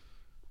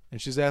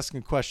 And she's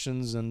asking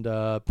questions, and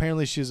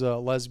apparently she's a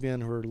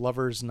lesbian. Her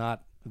lover's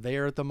not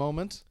there at the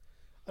moment.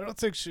 I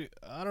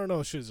don't know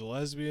if she's a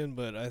lesbian,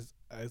 but I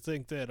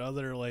think that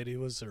other lady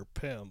was her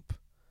pimp.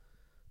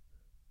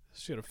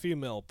 She had a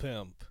female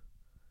pimp.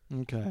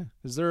 Okay.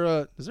 Is there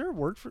a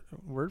word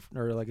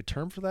or like a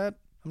term for that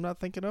I'm not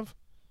thinking of?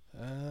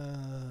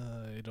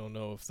 I don't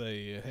know if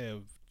they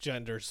have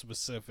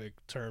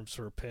gender-specific terms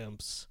for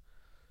pimps.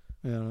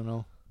 Yeah, I don't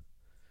know.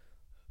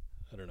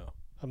 I don't know.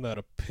 I'm not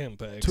a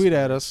pimp expert. Tweet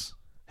at us.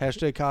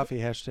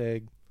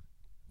 #Coffee.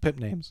 #pimp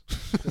names.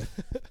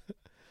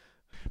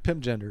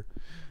 Pimp gender.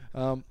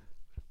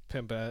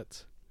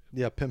 Pimpette.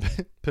 Yeah,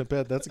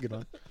 pimpette. That's a good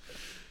one.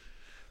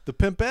 The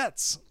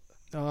pimpettes.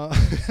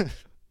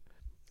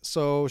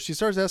 So she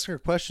starts asking her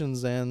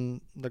questions,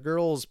 and the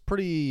girl's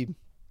pretty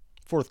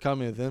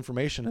forthcoming with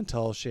information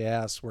until she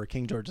asks where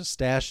King George's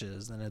stash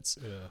is, and it's,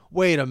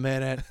 wait a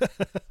minute.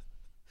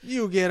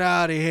 You get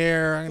out of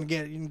here. I'm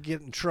going to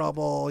get in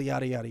trouble,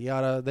 yada, yada,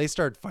 yada. They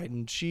start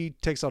fighting. She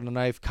takes out a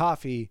knife.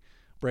 Coffee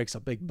breaks a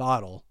big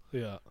bottle.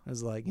 Yeah.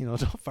 It's like, don't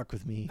fuck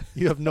with me.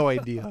 You have no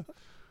idea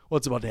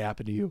what's about to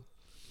happen to you.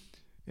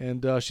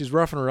 And she's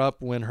roughing her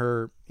up when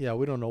her,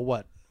 we don't know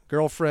what,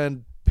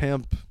 girlfriend,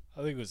 pimp.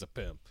 I think it was a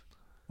pimp.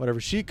 Whatever,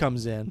 she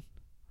comes in.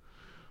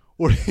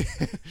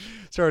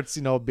 Starts,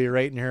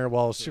 berating her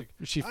while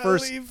she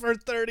first... I leave for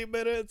 30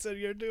 minutes and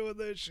you're doing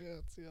this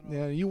shit.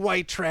 Yeah, you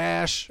white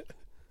trash.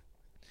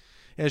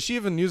 And she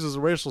even uses a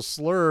racial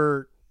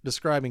slur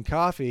describing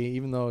Coffee,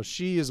 even though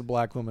she is a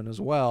black woman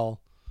as well.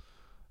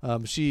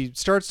 She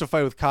starts to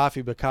fight with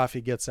Coffee, but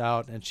Coffee gets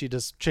out, and she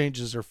just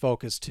changes her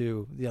focus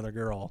to the other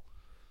girl.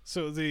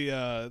 So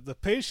the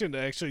patient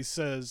actually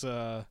says, she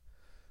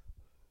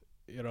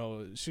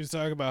was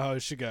talking about how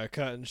she got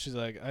cut, and she's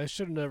like, I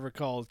should have never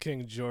called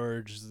King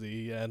George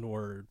the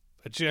N-word.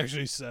 But she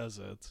actually says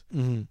it.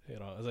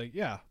 Mm-hmm. I was like,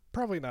 yeah,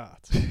 probably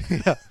not.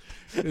 Yeah.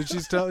 And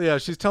she's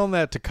telling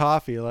that to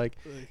Coffee, like,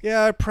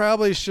 yeah, I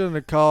probably shouldn't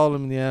have called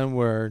him the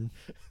N-word.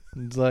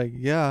 It's like,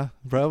 yeah,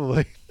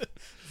 probably.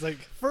 It's like,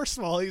 first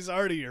of all, he's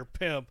already your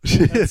pimp.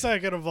 And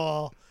second of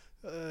all,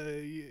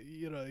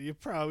 you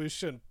probably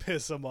shouldn't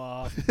piss him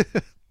off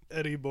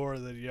any more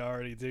than you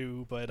already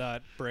do by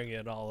not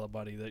bringing all the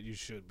money that you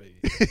should be.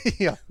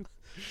 Yeah.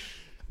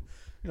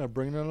 You're not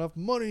bringing enough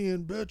money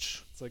in,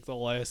 bitch. It's like the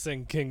last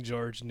thing King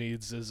George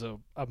needs is a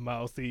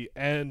mouthy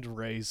and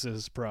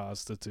racist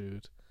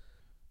prostitute.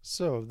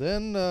 So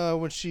then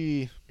when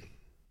she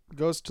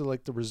goes to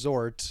like the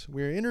resort,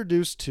 we're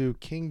introduced to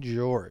King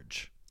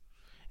George.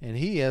 And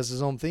he has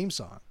his own theme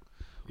song.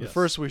 But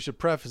first we should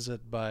preface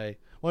it by,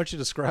 why don't you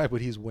describe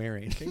what he's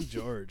wearing? King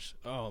George.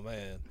 Oh,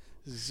 man.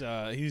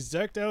 He's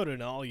decked out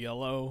in all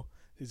yellow.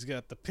 He's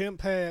got the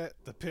pimp hat,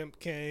 the pimp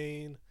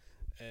cane,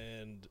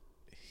 and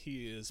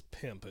he is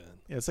pimping.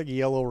 Yeah, it's like a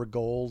yellow or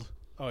gold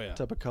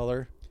type of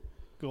color.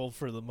 Gold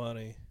for the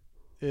money.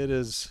 It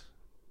is.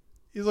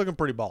 He's looking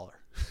pretty baller.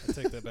 I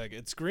take that back.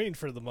 It's green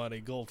for the money,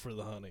 gold for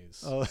the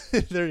honeys. Oh,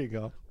 there you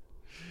go.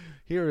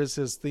 Here is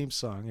his theme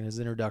song and his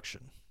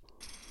introduction.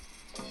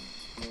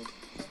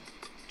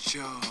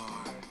 George,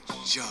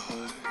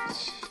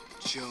 George,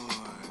 George,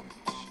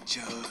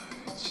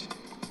 George.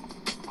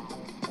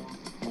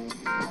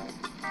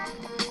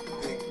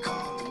 They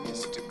call him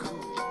Mr.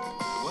 Cool.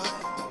 What?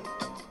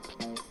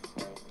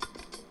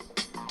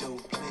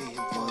 Don't play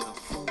him for the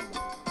fool.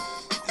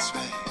 That's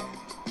right.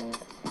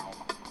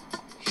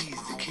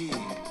 He's the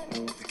king,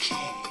 the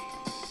king.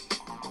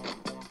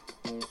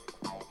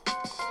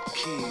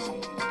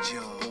 King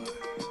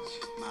George,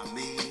 my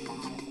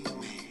main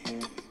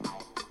man.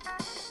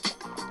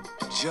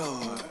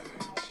 George,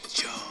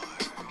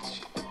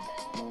 George.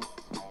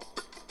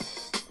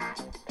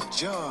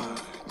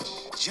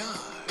 George,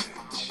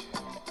 George.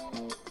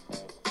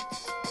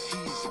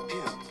 He's a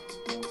pimp.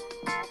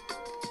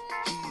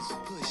 He's a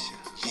pusher.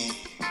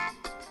 Yeah.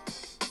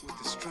 With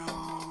a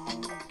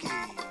strong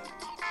game.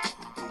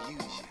 He'll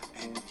use you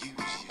and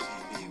use you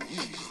and use you.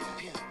 He's a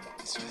pimp.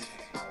 That's right.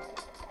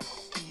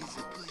 He's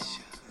a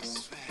pusher.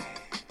 That's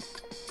right.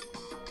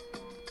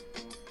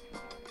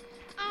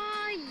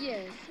 Ah,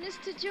 yes.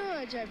 Mr.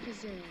 George, I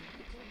presume.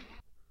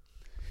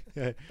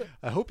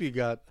 I hope you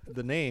got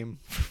the name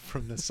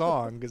from the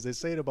song because they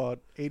say it about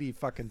 80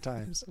 fucking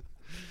times.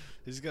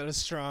 He's got a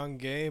strong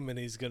game and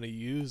he's gonna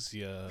use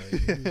you.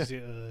 Use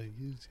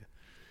you.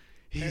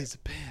 He's a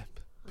pimp.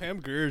 Pam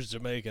Grier's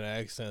Jamaican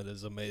accent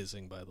is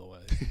amazing, by the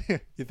way.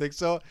 You think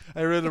so?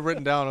 I read it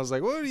written down. I was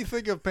like, what do you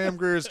think of Pam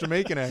Grier's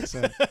Jamaican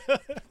accent?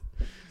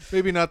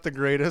 Maybe not the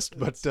greatest,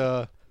 but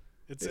it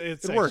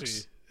actually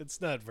works. It's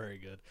not very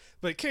good.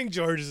 But King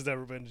George has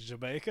never been to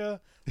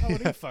Jamaica. How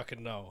would he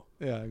fucking know?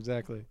 Yeah,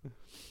 exactly.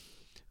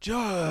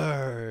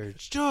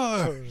 George.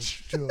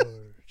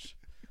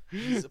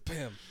 He's a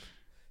pimp.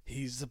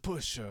 He's a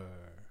pusher.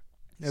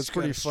 It's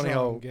pretty funny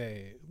how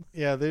game.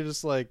 Yeah, they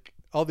just like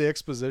all the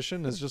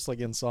exposition is just like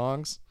in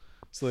songs.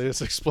 So they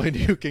just explain to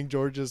you King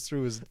George is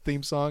through his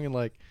theme song, and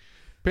like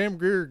Pam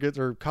Grier gets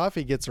her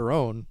Coffy gets her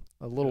own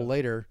a little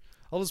later.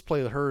 I'll just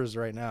play hers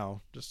right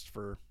now, just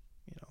for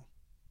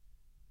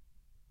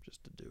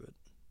just to do it.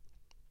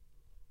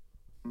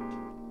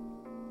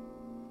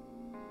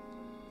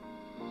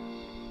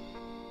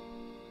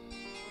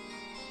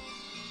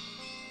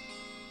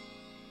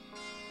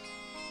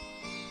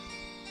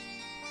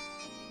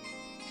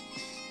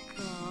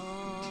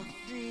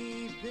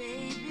 Coffee,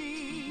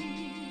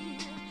 baby,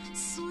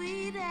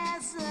 sweet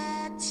as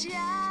a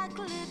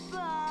chocolate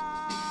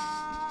bar.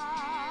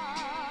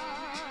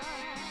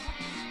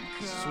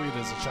 Sweet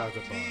as a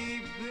chocolate bar.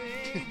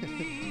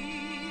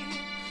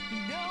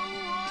 No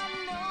one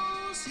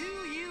knows who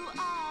you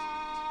are.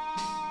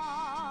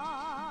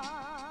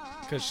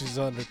 Because she's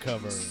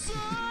undercover.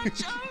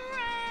 Such a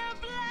rare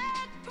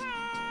black pearl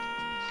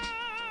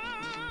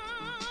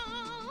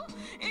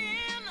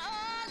in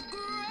a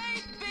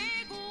great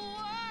big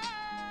world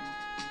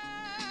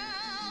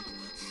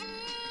full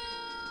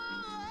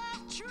of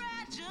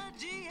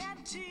tragedy and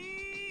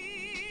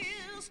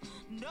tears.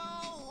 No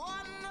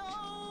one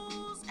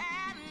knows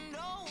and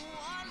no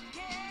one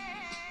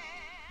cares.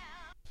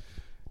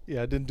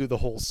 Yeah, I didn't do the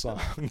whole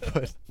song,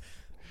 but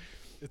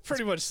It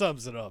pretty much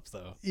sums it up,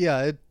 though.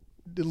 yeah, it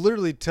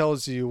literally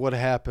tells you what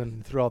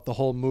happened throughout the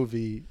whole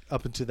movie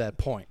up until that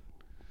point.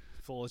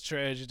 Full of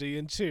tragedy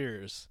and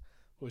tears,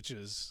 which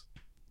is,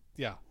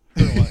 yeah,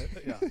 her life.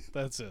 Yeah,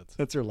 that's it.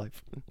 That's her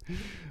life.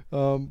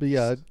 But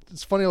yeah,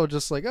 it's funny. I was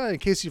just like, in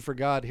case you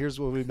forgot, here's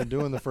what we've been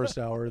doing the first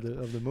hour of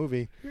the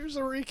movie. Here's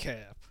a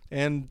recap.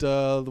 And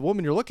the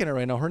woman you're looking at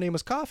right now, her name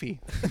is Coffy.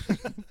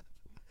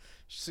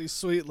 She's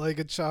sweet like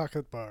a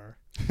chocolate bar.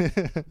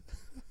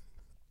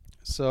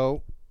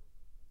 So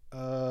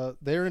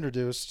they're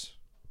introduced.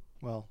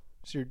 Well,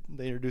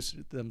 they introduce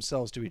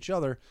themselves to each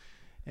other,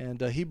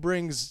 and he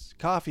brings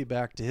Coffy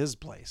back to his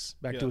place,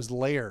 back to his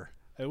lair.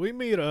 And we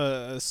meet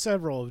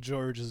several of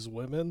George's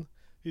women.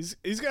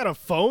 He's got a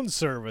phone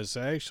service,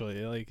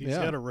 actually. Like he's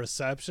got a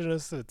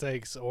receptionist that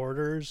takes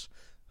orders,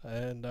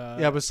 and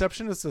a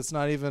receptionist that's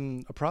not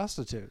even a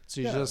prostitute.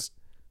 She just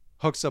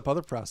hooks up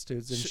other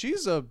prostitutes, and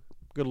she's a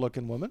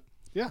good-looking woman.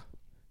 Yeah,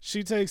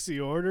 she takes the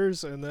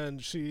orders, and then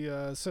she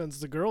sends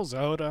the girls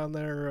out on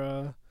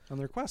their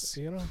quests,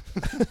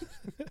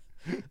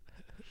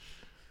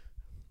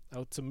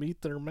 out to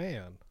meet their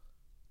man.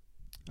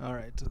 All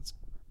right, let's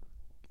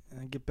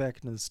get back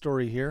into the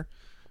story here.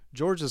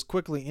 George is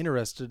quickly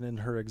interested in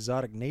her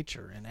exotic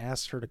nature and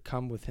asks her to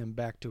come with him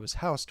back to his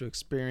house to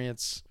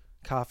experience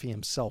Coffy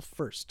himself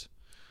first.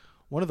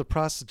 One of the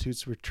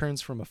prostitutes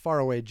returns from a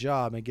faraway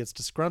job and gets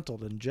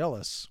disgruntled and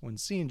jealous when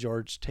seeing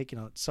George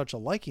taking such a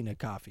liking to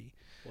Coffy.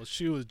 Well,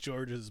 she was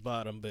George's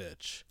bottom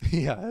bitch.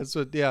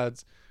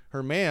 It's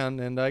her man,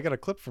 and I got a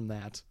clip from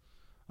that.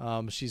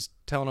 She's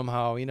telling him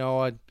how,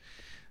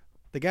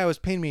 the guy was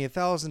paying me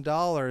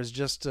 $1,000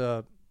 just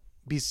to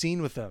be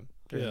seen with him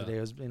during the day.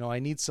 It was, I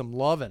need some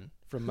loving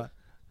from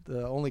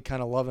the only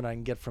kind of loving I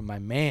can get from my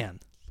man.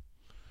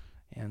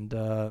 And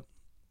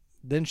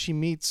then she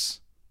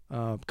meets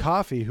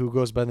Coffy, who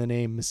goes by the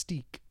name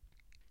Mystique.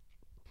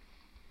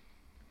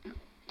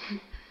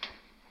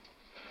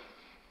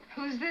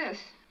 Who's this?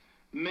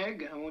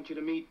 Meg, I want you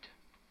to meet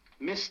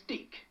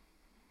Mystique.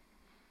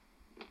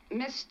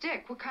 Miss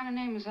Dick. What kind of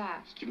name is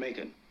that? It's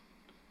Jamaican.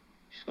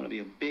 She's going to be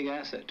a big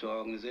asset to our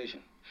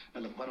organization.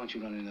 Now, look, why don't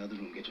you run in the other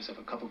room and get yourself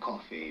a cup of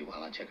coffee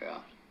while I check her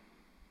out?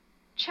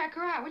 Check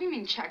her out? What do you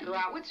mean check her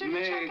out? What's there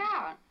to check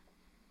out?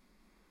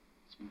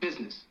 It's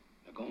business.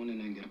 Now, go on in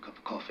there and get a cup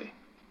of coffee.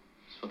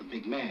 It's for the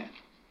big man.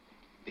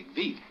 Big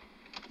V.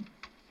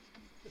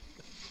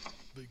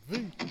 Big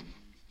V.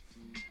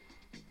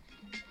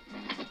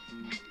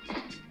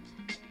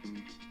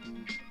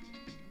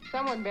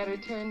 Someone better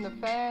turn the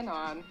fan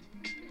on.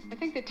 I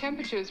think the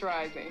temperature's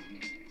rising.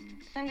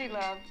 Cindy,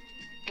 love,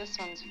 this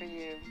one's for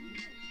you.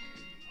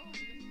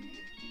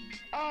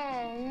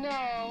 Oh,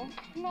 no.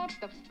 Not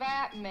the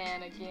fat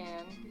man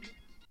again.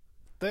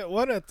 That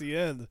one at the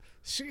end,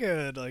 she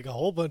had like a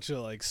whole bunch of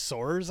like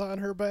sores on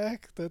her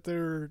back that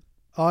they're...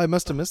 Oh, I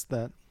must have missed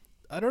that.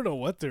 I don't know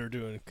what they're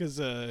doing, because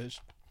the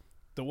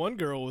one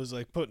girl was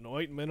like putting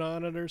ointment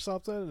on it or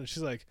something, and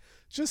she's like,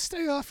 just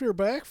stay off your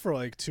back for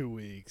like 2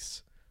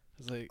 weeks.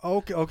 I was like,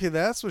 okay,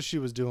 that's what she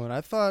was doing.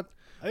 I thought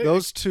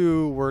those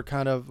two were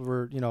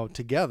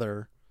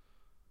together,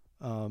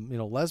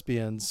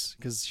 lesbians,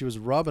 because she was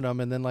rubbing them,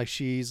 and then like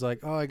she's like,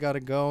 oh, I gotta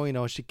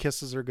go. She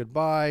kisses her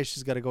goodbye.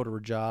 She's got to go to her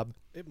job.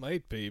 It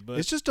might be, but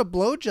it's just a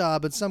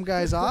blowjob at some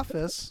guy's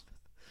office.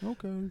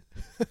 Okay.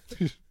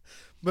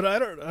 But I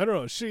don't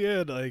know. She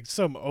had like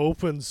some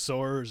open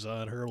sores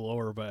on her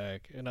lower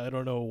back, and I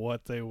don't know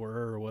what they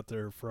were or what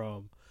they're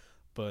from.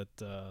 But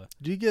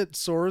do you get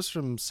sores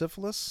from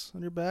syphilis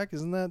on your back?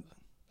 Isn't that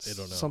I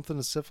don't know. something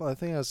to syphilis? I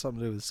think it has something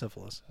to do with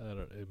syphilis. I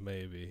don't. It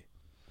may be.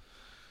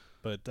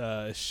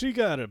 But she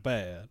got it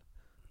bad.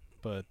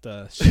 But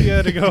she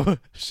had to go.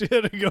 She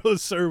had to go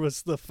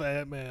service the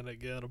fat man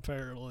again.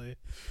 Apparently.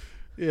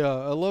 Yeah,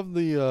 I love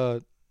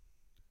the.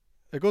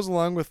 It goes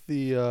along with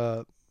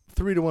the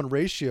 3-to-1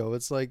 ratio.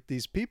 It's like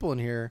these people in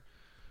here.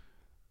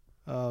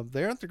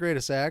 They aren't the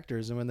greatest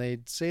actors, and when they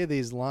say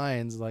these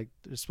lines, like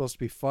they're supposed to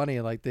be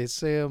funny, like they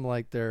say them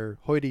like they're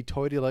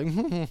hoity-toity, like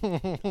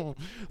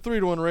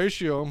 3-to-1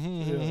 ratio.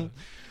 Yeah.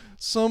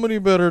 Somebody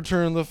better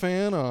turn the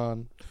fan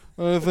on.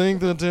 I think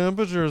the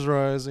temperature's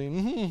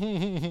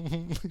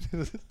rising.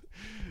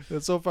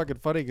 It's so fucking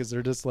funny because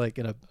they're just like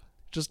in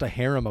just a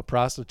harem of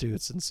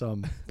prostitutes in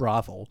some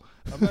brothel.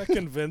 I'm not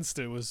convinced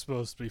it was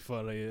supposed to be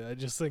funny. I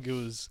just think it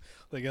was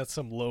they got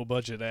some low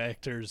budget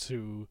actors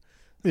who,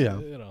 Yeah.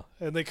 you know,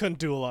 and they couldn't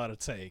do a lot of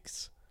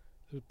takes,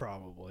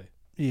 probably.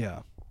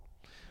 Yeah.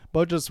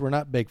 Budgets were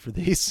not big for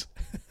these.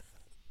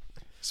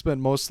 Spent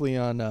mostly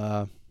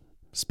on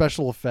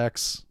special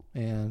effects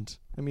and,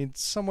 I mean,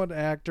 somewhat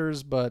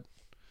actors, but,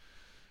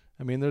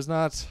 I mean, there's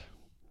not,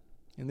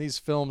 in these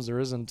films, there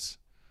isn't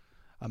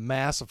a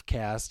massive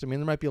cast. I mean,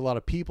 there might be a lot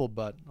of people,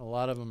 but a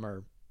lot of them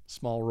are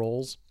small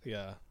roles.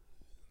 Yeah.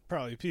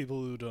 Probably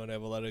people who don't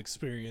have a lot of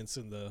experience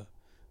in the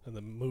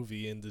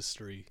movie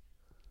industry.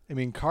 I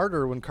mean,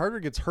 Carter, when Carter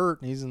gets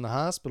hurt and he's in the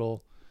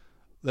hospital,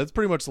 that's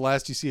pretty much the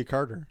last you see of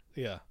Carter.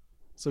 Yeah.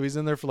 So he's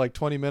in there for like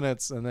 20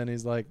 minutes, and then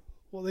he's like...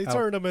 Well, they out.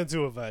 turned him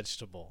into a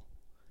vegetable.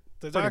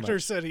 The Pretty doctor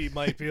much. said he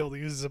might be able to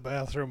use the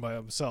bathroom by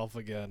himself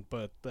again,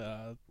 but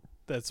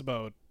that's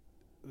about,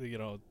 you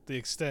know, the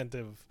extent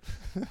of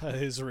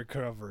his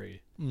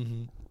recovery.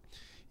 Mm-hmm.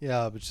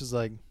 Yeah, but she's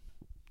like,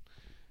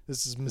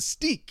 this is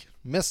Mystique.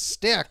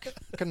 Mystique.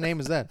 What kind of name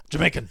is that?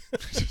 Jamaican.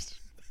 It's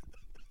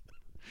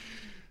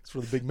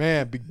for the big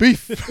man. Big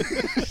beef.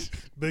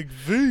 Big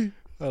V.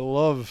 I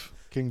love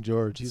King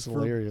George. He's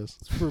hilarious.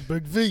 It's for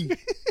Big V.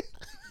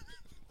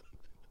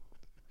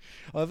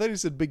 I thought he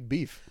said big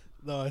beef.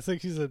 No, I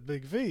think he said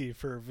Big V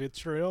for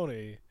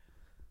Vitrione.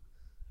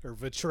 Or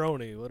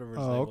Vitroni, whatever his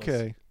name was.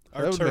 Okay.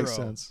 That would make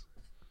sense.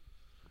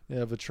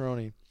 Yeah,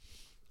 Vitroni.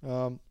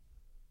 So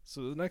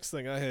the next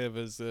thing I have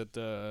is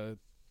that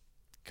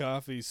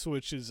Coffy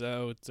switches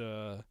out,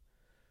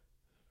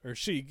 or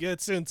she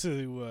gets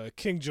into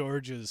King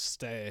George's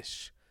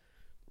stash,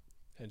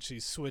 and she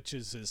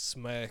switches his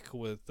smack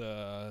with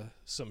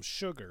some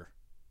sugar.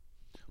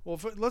 Well,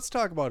 let's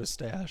talk about his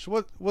stash.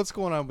 What's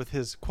going on with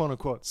his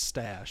quote-unquote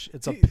stash?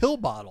 It's a pill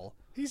bottle.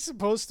 He's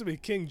supposed to be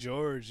King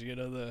George, you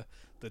know,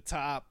 the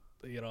top,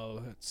 you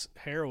know,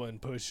 heroin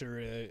pusher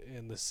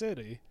in the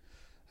city.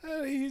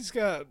 He's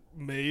got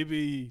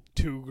maybe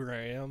 2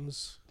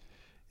 grams.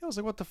 I was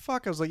like, what the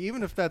fuck? I was like,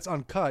 even if that's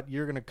uncut,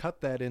 you're going to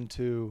cut that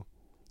into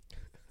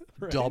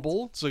Right.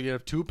 double. So you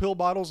have 2 pill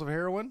bottles of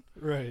heroin.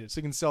 Right. So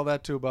you can sell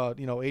that to about,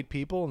 8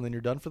 people, and then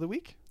you're done for the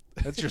week.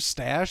 That's your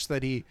stash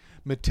that he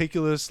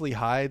meticulously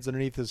hides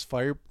underneath his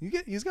fire.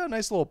 He's got a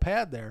nice little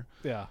pad there.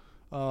 Yeah.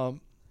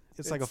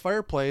 It's like a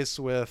fireplace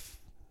with...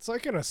 It's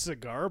like in a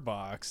cigar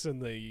box in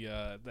the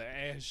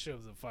ash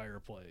of the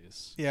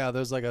fireplace. Yeah,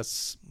 there's like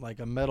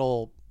a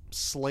metal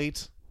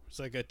slate. It's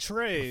like a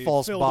tray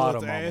false filled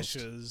bottom with almost.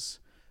 ashes,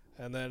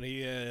 and then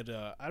he had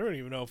I don't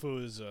even know if it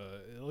was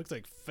it looked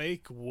like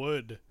fake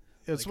wood.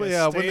 It's like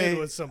yeah. a When stand they,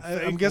 with some I'm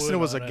fake guessing it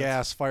wood was a on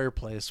gas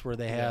fireplace where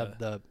they Yeah. had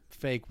the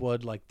fake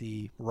wood, like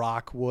the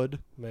rock wood,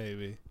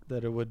 Maybe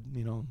that it would,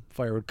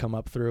 fire would come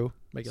up through,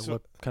 make it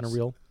look kind of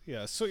real.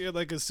 Yeah, so you had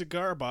like a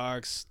cigar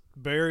box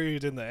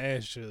buried in the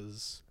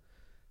ashes,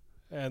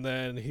 and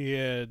then he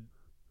had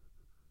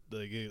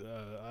like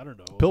I don't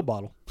know, Pill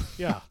bottle.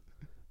 Yeah,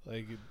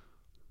 like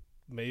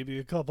maybe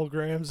a couple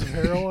grams of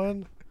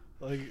heroin.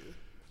 Like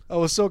I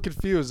was so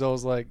confused. I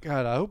was like,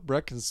 God, I hope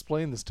Brett can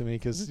explain this to me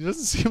because he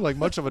doesn't seem like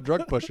much of a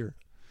drug pusher.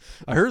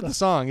 I heard the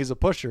song. He's a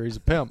pusher. He's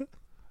a pimp.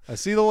 I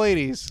see the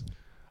ladies.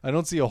 I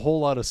don't see a whole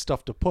lot of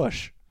stuff to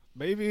push.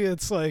 maybe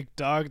it's like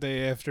Dog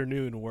Day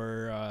Afternoon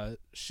where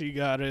she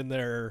got in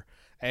there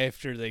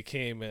after they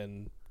came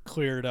and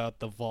cleared out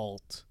the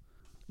vault.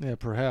 Yeah,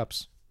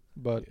 perhaps.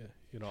 But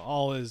You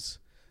know,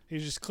 he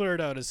just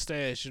cleared out his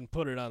stash and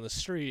put it on the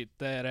street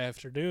that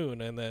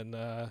afternoon, and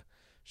then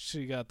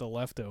she got the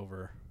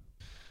leftover.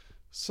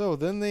 so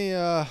then they,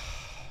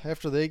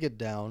 after they get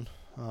down,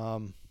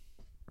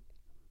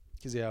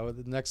 because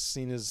the next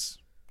scene is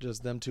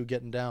just them two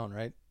getting down,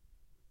 right?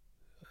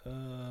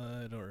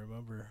 I don't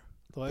remember.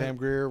 Pam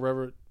Grier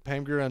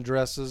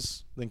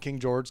undresses. Then King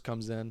George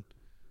comes in.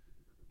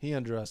 He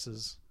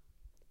undresses.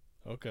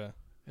 Okay.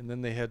 And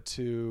then they head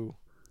to...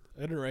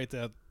 I didn't write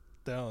that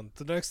down.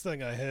 The next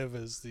thing I have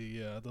is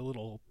the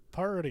little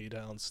party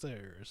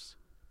downstairs.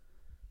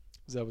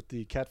 Is that with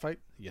the cat fight?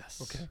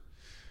 Yes. Okay.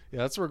 Yeah,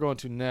 that's where we're going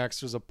to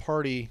next. There's a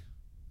party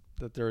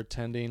that they're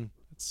attending.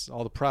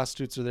 all the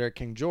prostitutes are there.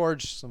 King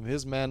George, some of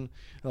his men,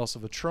 and also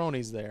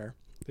Vetroni's there.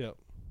 Yep.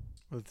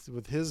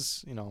 With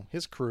his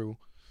his crew,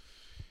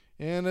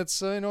 and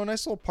it's a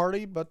nice little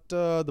party. But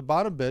the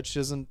bottom bitch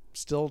isn't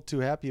still too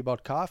happy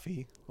about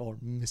Coffy or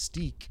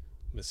Mystique.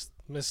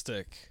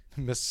 Mystique.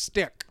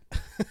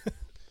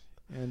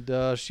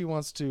 And she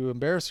wants to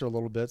embarrass her a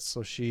little bit,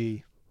 so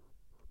she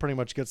pretty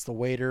much gets the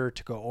waiter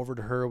to go over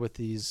to her with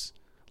these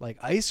like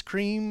ice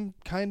cream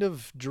kind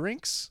of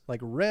drinks, like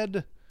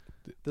red.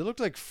 They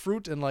looked like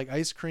fruit and like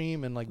ice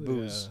cream and like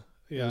booze.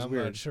 Yeah, I'm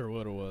not sure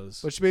what it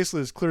was. But she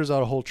basically just clears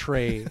out a whole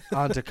tray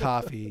onto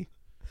Coffy.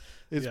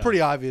 It's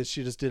pretty obvious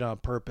she just did it on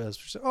purpose.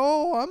 She said,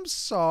 "Oh, I'm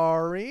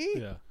sorry."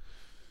 Yeah.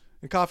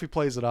 And Coffy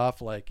plays it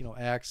off like,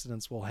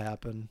 accidents will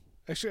happen.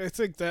 Actually, I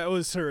think that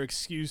was her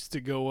excuse to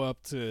go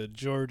up to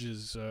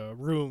George's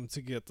room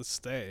to get the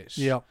stash.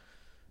 Yeah.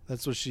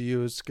 That's what she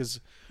used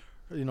because,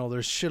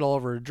 there's shit all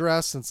over her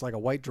dress. And it's like a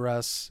white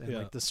dress. And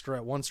like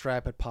the one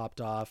strap had popped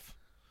off,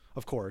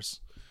 of course.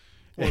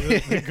 Well,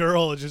 the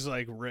girl just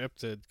like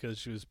ripped it because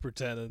she was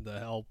pretending to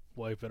help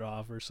wipe it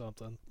off or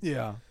something.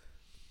 Yeah.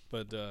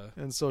 But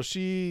and so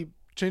she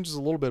changes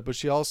a little bit, but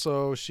she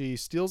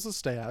steals the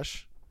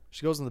stash.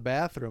 She goes in the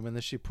bathroom and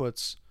then she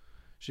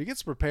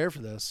gets prepared for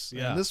this.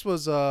 Yeah. And this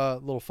was a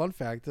little fun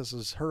fact. This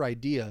was her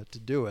idea to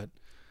do it.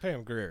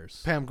 Pam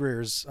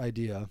Grier's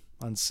idea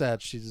on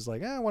set. She's just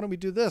like, why don't we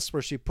do this?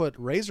 Where she put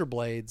razor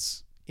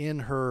blades in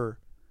her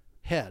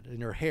head,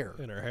 in her hair.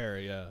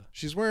 Yeah.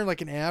 She's wearing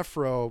like an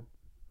afro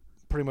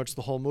pretty much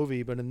the whole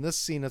movie, but in this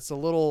scene it's a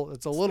little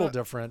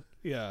different.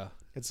 Yeah.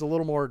 It's a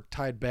little more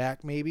tied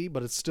back maybe,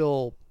 but it's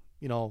still,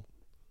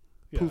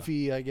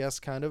 poofy, I guess,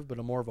 kind of, but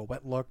more of a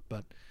wet look,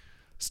 but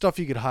stuff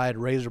you could hide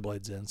razor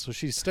blades in. So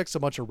she sticks a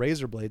bunch of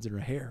razor blades in her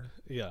hair.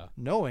 Yeah.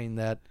 Knowing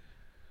that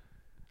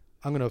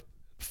I'm going to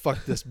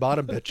fuck this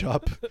bottom bitch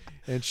up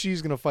and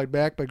she's going to fight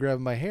back by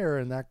grabbing my hair,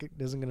 and that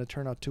isn't going to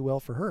turn out too well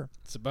for her.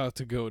 It's about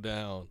to go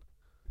down.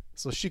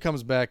 So she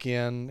comes back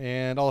in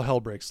and all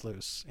hell breaks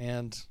loose.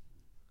 And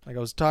like I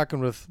was talking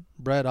with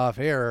Brett off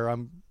air,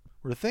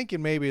 we're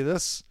thinking maybe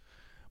this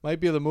might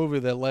be the movie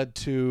that led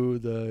to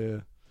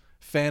the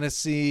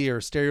fantasy or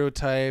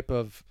stereotype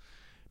of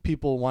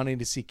people wanting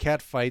to see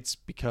catfight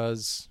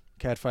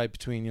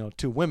between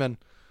two women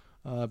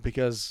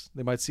because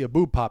they might see a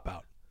boob pop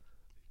out.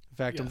 In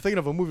fact, I'm thinking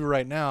of a movie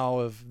right now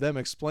of them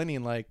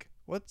explaining like,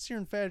 what's your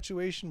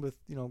infatuation with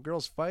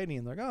girls fighting?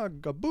 And they're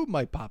like, a boob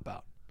might pop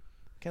out.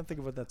 Can't think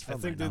of what that's from. I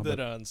think they did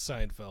on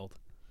Seinfeld.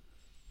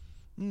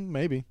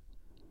 Maybe.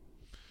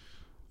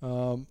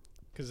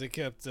 Because they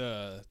kept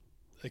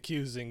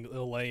accusing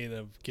Elaine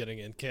of getting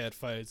in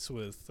catfights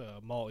with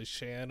Molly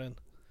Shannon.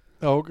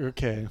 Oh,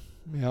 okay.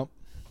 Yep.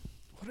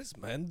 What is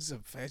men's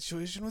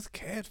infatuation with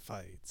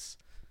catfights?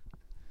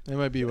 That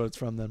might be what it's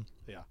from then.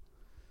 Yeah.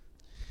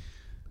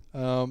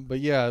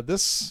 But yeah,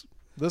 this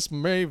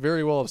may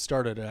very well have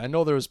started it. I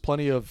know there was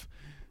plenty of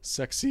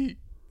sexy.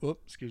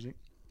 Excuse me.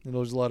 And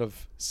there's a lot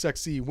of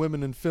sexy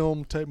women in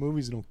film type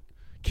movies,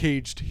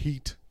 Caged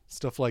Heat,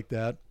 stuff like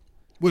that.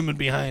 Women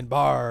behind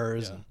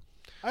bars. Yeah.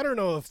 I don't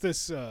know if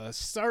this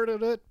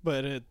started it,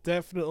 but it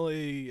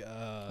definitely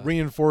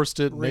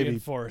reinforced it.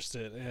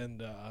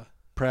 And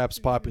perhaps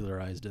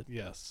popularized it.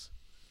 Yes.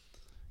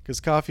 Because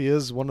Coffy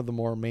is one of the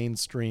more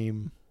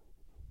mainstream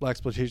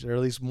blaxploitation, or at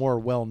least more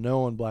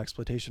well-known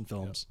blaxploitation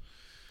films. Yep.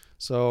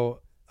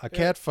 So a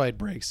catfight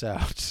breaks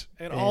out.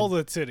 And all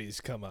the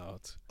titties come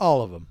out.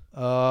 All of them.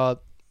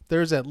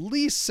 There's at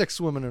least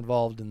 6 women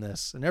involved in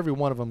this, and every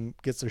one of them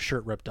gets their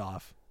shirt ripped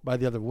off by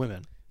the other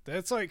women.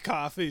 That's like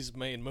Coffy's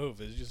main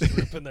move, is just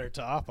ripping their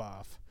top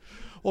off.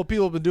 Well,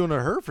 people have been doing it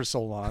to her for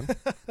so long,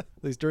 at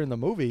least during the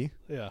movie.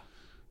 Yeah.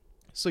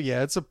 So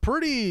yeah, it's a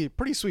pretty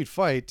sweet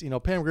fight.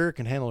 Pam Grier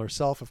can handle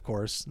herself, of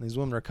course, and these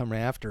women are coming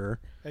after her.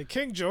 And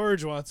King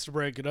George wants to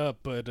break it up,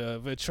 but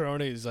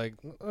Vetroni's like,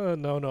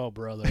 no,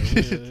 brother.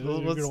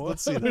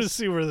 Let's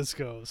see where this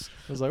goes.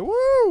 I was like,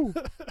 woo!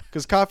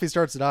 Because Coffy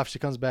starts it off. She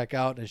comes back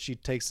out, and she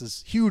takes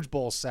this huge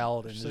bowl of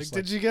salad. And she's like,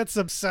 did you get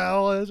some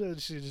salad?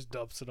 And she just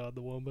dumps it on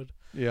the woman.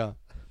 Yeah.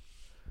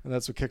 And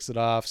that's what kicks it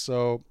off.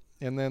 So,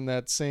 and then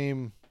that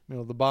same,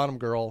 the bottom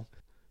girl.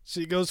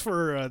 She goes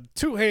for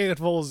 2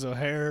 handfuls of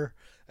hair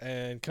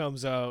and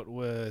comes out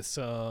with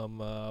some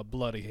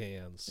bloody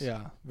hands.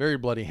 Yeah, very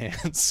bloody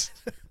hands.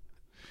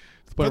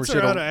 Puts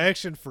her out of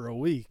action for a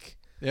week.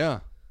 Yeah.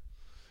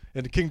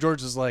 And King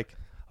George is like,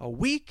 a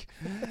week?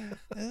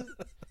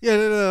 Yeah,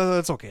 no,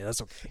 that's okay.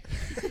 That's okay.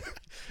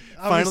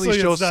 Finally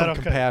shows some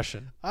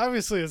compassion.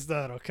 Obviously, it's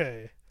not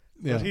okay.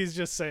 Yeah. But he's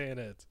just saying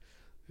it,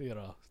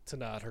 to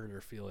not hurt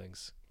her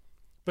feelings.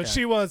 But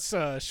she wants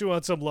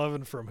some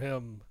loving from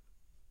him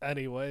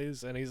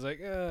anyways, and he's like,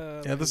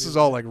 yeah, this is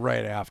all like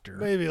right after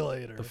maybe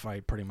later the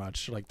fight, pretty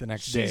much like the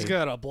next day. She's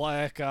got a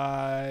black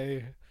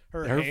eye,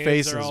 her hands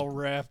face are is all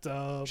wrapped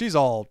up, she's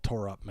all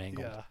tore up,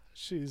 mangled. Yeah,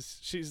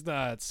 she's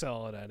not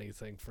selling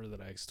anything for the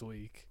next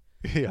week.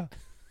 Yeah.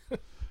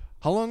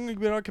 How long have you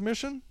been on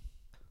commission?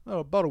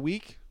 About a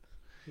week.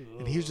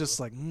 And he's just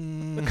like,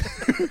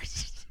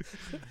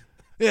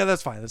 yeah,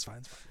 that's fine.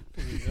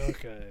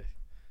 Okay.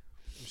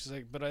 She's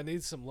like, but I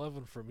need some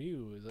loving from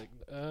you. He's like,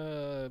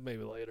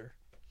 maybe later.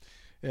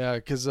 Yeah,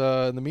 because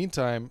in the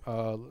meantime,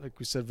 like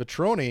we said,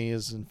 Vetroni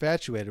is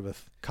infatuated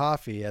with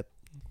Coffy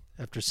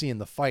after seeing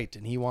the fight,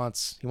 and he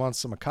wants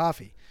some of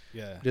Coffy.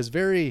 Yeah. He has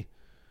very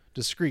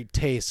discreet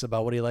tastes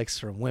about what he likes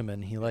from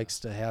women. He likes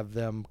to have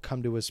them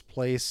come to his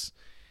place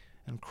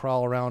and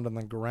crawl around on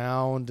the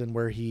ground, and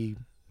where he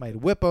might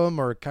whip them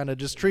or kind of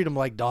just treat them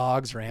like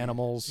dogs or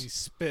animals. He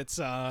spits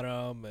on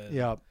them. And,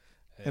 yeah.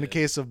 In the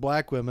case of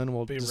black women,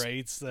 we'll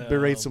berates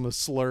them with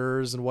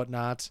slurs and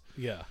whatnot.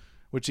 Yeah.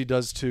 Which he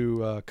does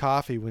to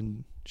Coffy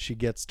when she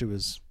gets to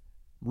his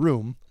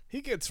room.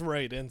 He gets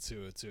right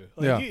into it too.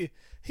 Like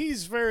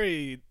he's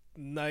very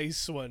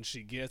nice when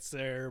she gets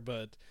there,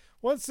 but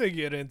once they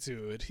get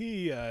into it,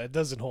 he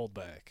doesn't hold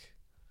back.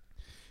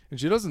 And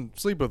she doesn't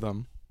sleep with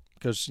him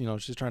because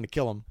she's trying to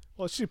kill him.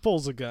 Well, she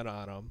pulls a gun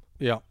on him.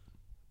 Yeah.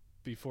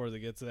 Before they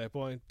get to that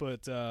point,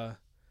 but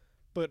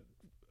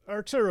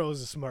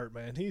Arturo's a smart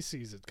man. He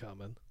sees it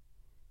coming.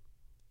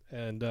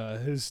 And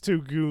his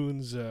two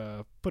goons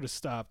put a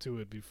stop to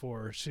it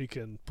before she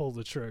can pull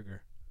the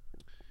trigger.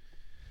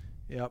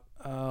 Yep.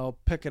 I'll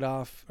pick it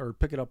up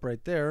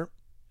right there.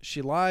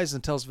 She lies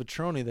and tells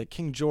Vetroni that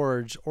King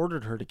George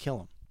ordered her to kill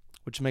him,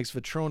 which makes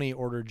Vetroni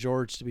order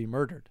George to be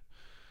murdered.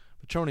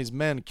 Vetroni's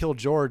men kill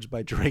George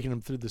by dragging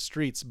him through the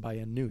streets by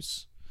a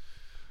noose.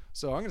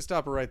 So I'm going to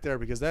stop it right there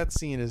because that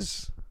scene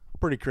is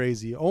pretty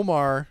crazy.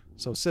 Omar,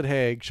 so Sid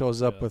Haig,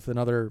 shows up with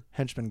another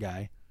henchman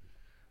guy.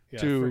 Yeah,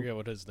 I forget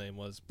what his name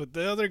was. But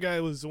the other guy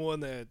was the one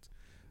that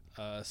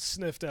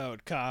sniffed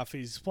out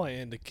Coffy's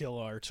plan to kill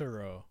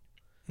Arturo.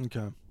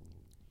 Okay.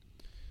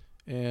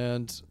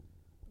 And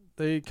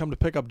they come to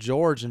pick up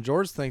George, and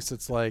George thinks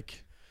it's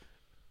like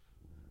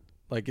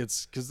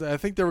it's because I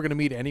think they were going to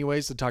meet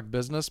anyways to talk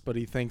business, but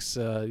he thinks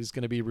he's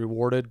going to be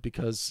rewarded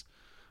because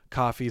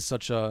Coffy is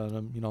such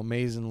a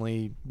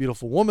amazingly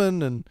beautiful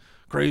woman and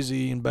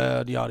crazy and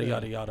bad, yada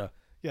yada yada.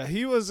 Yeah,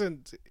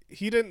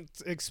 he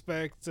didn't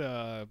expect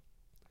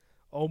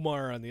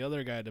Omar and the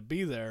other guy to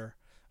be there,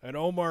 and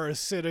Omar is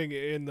sitting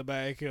in the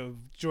back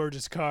of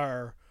George's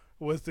car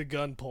with the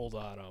gun pulled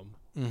on him.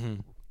 Mm-hmm.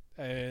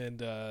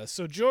 And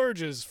so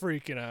George is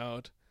freaking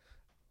out,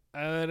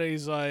 and then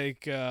he's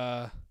like,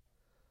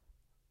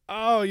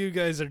 oh, you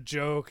guys are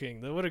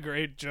joking. What a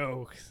great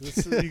joke.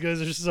 You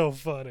guys are so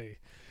funny.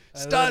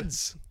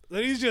 Studs!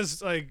 Then he's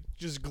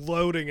just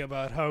gloating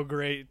about how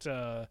great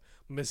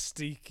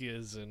Mystique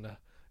is, and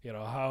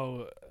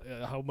how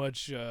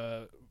much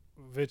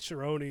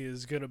Vetroni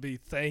is going to be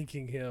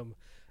thanking him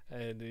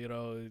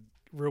and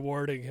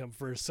rewarding him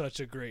for such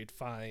a great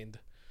find.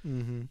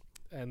 Mm-hmm.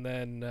 And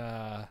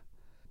then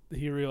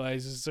he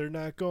realizes they're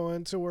not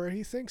going to where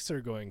he thinks they're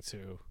going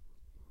to.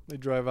 They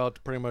drive out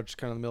to pretty much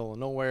kind of the middle of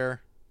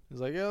nowhere. He's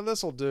like, yeah,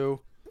 this'll do.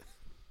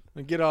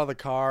 And get out of the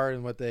car,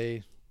 and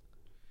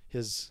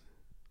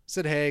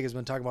Sid Haig has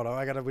been talking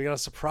about, we got a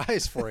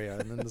surprise for you.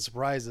 And then the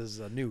surprise is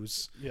a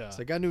noose. Yeah.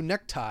 So I got a new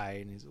necktie.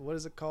 And he's, what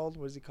is it called?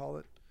 What does he call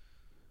it?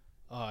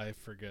 Oh, I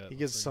forget. He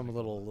gives some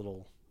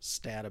little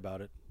stat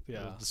about it.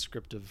 Yeah.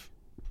 Descriptive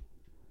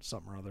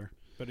something or other.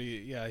 But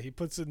he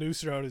puts a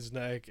noose around his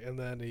neck, and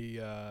then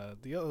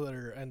the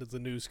other end of the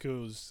noose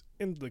goes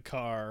into the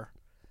car,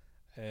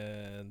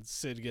 and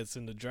Sid gets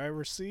in the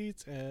driver's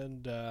seat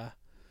and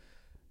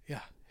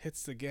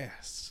hits the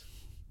gas.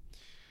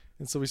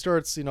 And so he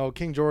starts,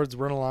 King George's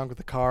running along with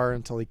the car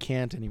until he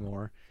can't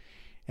anymore.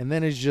 And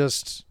then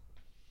Sid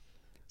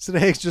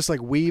Haig's just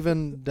like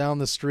weaving down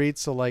the street,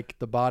 so like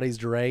the body's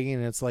dragging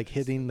and it's like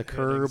hitting the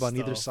curb on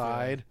either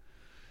side. Yeah.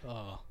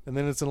 Oh. And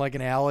then it's in like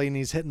an alley, and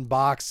he's hitting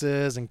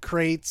boxes and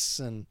crates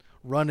and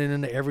running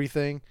into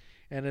everything.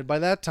 And by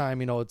that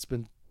time, it's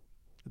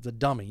a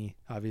dummy,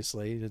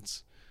 obviously.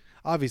 It's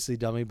obviously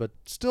dummy, but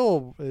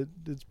still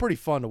it's pretty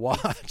fun to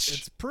watch.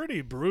 It's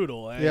pretty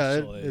brutal,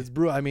 actually. Yeah, it's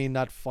brutal. I mean,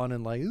 not fun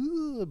and like,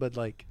 but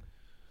like,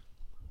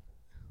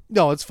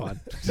 no, it's fun.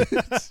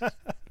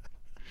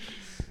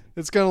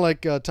 It's kind of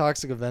like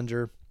Toxic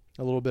Avenger.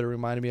 A little bit. It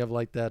reminded me of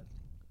like that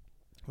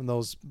when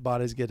those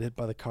bodies get hit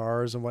by the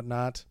cars and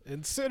whatnot.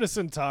 In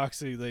Citizen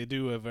Toxic, they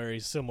do a very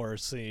similar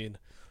scene,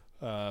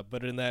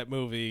 but in that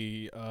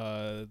movie,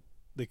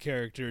 the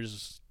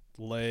character's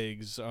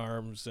legs,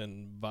 arms,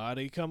 and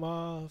body come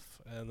off,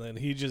 and then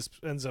he just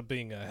ends up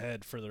being a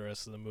head for the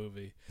rest of the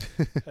movie.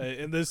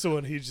 In this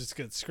one, he just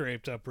gets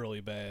scraped up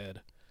really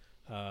bad,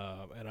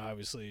 and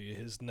obviously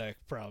his neck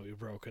probably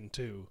broken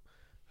too.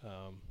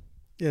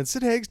 Yeah, and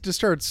Sid Haig just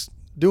starts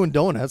doing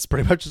donuts,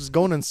 pretty much just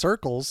going in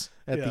circles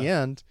at the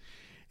end.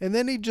 And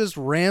then he just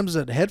rams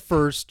it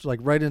headfirst, like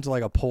right into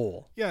like a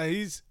pole. Yeah,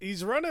 he's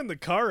running the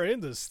car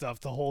into stuff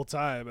the whole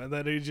time, and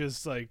then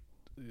he's like,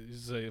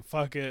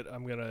 "Fuck it,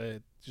 I'm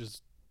gonna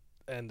just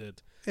end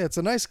it." Yeah, it's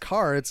a nice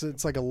car.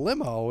 It's like a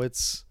limo.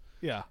 It's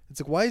like,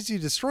 why is he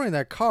destroying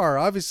that car?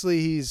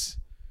 Obviously, he's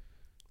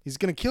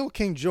gonna kill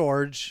King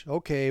George.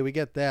 Okay, we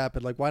get that,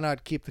 but like, why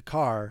not keep the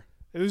car?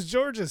 It was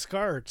George's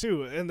car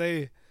too, and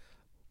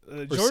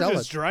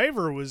George's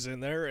driver was in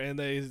there, and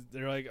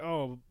they're like,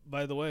 "Oh,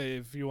 by the way,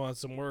 if you want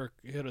some work,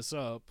 hit us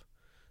up."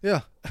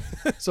 Yeah.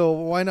 So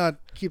why not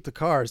keep the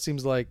car? It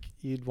seems like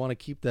you'd want to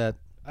keep that.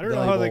 I don't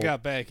know how they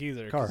got back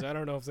either, because I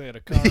don't know if they had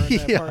a car in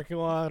that parking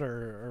lot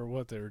or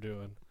what they were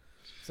doing.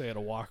 If they had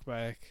to walk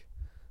back.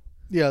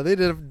 Yeah, they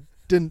didn't.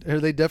 Or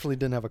they definitely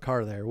didn't have a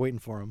car there waiting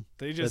for them.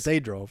 They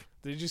drove.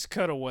 They just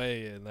cut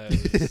away, and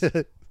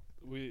that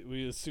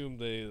we assumed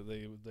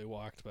they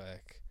walked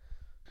back.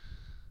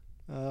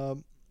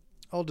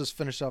 I'll just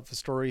finish off the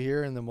story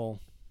here, and then we'll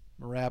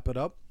wrap it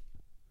up.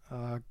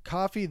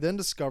 Coffy then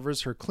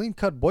discovers her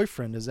clean-cut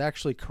boyfriend is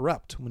actually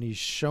corrupt when she's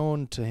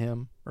shown to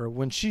him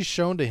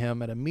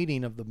at a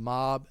meeting of the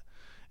mob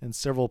and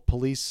several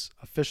police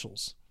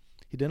officials.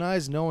 He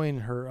denies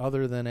knowing her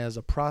other than as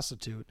a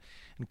prostitute,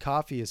 and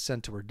Coffy is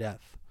sent to her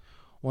death.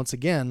 Once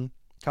again,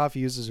 Coffy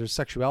uses her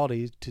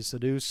sexuality to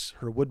seduce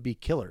her would-be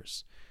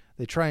killers.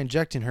 They try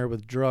injecting her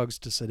with drugs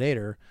to sedate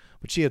her,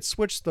 but she had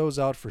switched those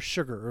out for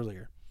sugar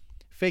earlier.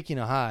 Faking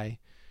a high,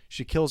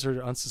 she kills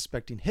her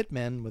unsuspecting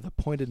hitmen with a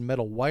pointed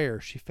metal wire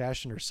she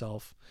fashioned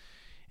herself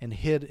and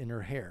hid in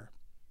her hair.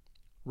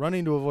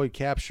 Running to avoid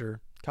capture,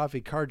 Coffy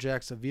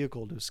carjacks a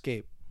vehicle to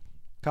escape.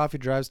 Coffy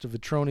drives to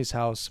Vitroni's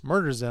house,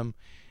 murders him,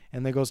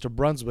 and then goes to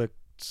Brunswick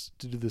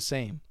to do the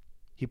same.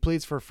 He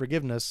pleads for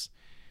forgiveness,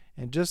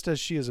 and just as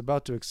she is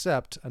about to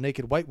accept, a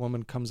naked white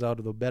woman comes out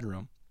of the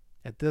bedroom.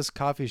 At this,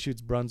 Coffy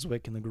shoots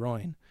Brunswick in the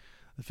groin.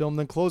 The film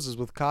then closes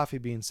with Coffy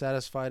being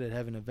satisfied at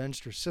having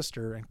avenged her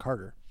sister and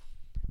Carter,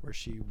 where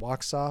she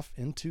walks off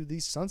into the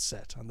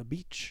sunset on the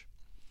beach.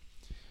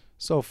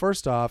 So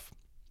first off,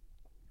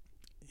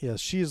 yes,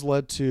 she is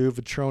led to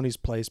Vitroni's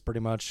place pretty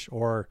much,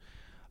 or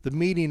the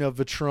meeting of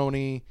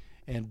Vitroni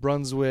and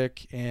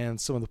Brunswick and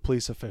some of the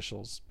police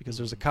officials, because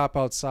there's a cop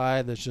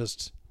outside that's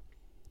just,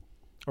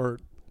 or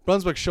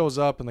Brunswick shows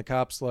up and the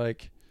cop's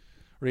like,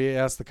 or he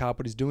asks the cop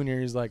what he's doing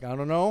here. He's like, I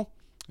don't know,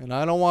 and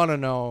I don't want to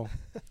know.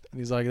 And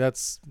he's like,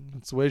 that's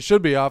the way it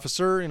should be,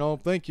 officer.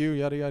 Thank you,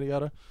 yada, yada,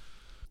 yada.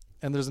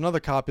 And there's another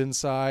cop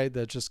inside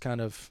that's just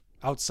kind of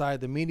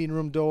outside the meeting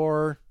room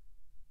door,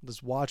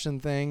 just watching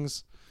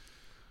things.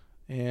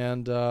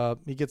 And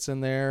he gets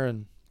in there,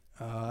 and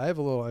I have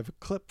a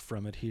clip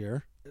from it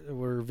here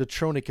where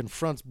Vitroni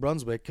confronts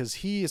Brunswick because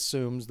he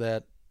assumes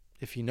that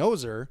if he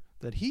knows her,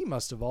 that he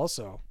must have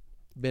also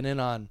been in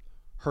on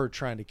her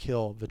trying to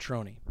kill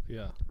Vitroni.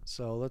 Yeah.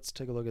 So let's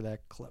take a look at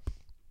that clip.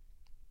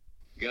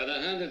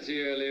 Gotta hand it to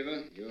you,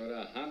 Lever. You're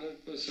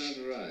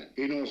 100% right.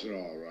 He knows her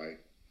all right.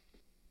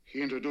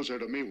 He introduced her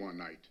to me one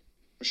night.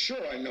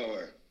 Sure, I know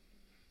her.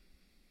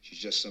 She's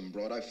just some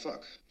broad I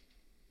fuck.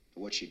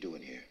 But what's she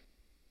doing here?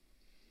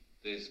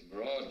 This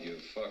broad you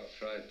fucked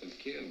tried to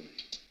kill me.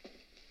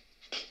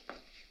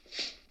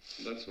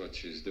 That's what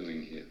she's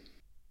doing here.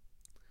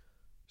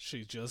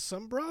 She's just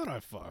some broad I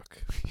fuck.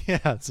 Yeah,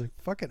 it's a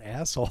fucking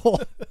asshole.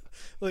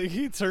 Like,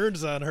 he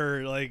turns on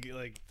her like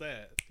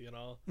that,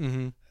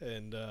 Mm-hmm.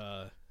 And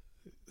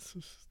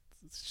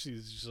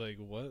she's just like,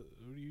 what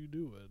are you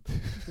doing?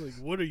 Like,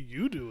 what are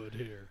you doing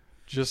here?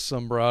 Just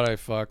some broad I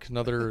fuck.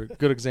 Another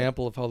good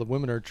example of how the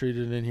women are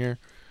treated in here.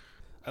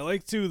 I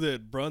like, too,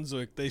 that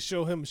Brunswick, they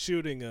show him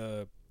shooting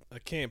a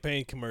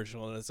campaign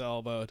commercial, and it's all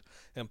about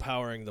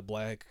empowering the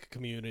black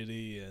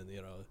community and,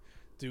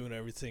 doing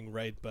everything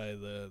right by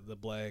the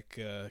black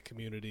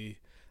community.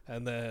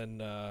 And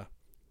then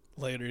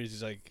later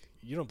he's like,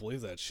 you don't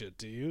believe that shit,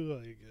 do you?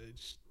 Like,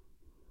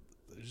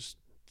 I just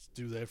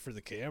do that for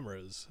the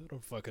cameras. I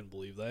don't fucking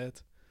believe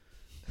that.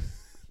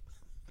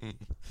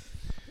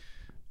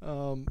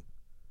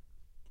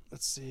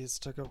 Let's see. Let's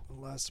take up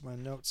the last of my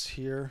notes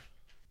here.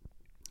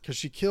 Because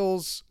she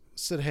kills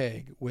Sid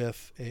Haig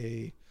with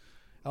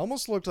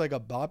almost looked like a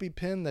bobby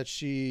pin that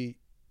she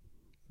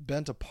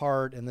bent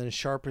apart and then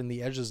sharpened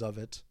the edges of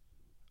it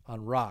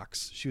on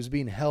rocks. She was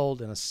being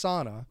held in a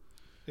sauna,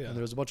 and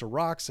there was a bunch of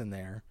rocks in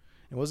there.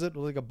 And was it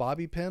like a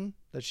bobby pin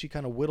that she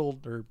kind of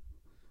whittled or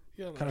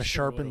kind of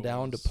sharpened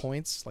down to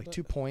points, like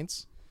 2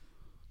 points?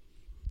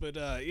 But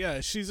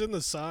she's in the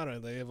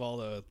sauna. They have all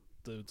the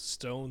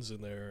stones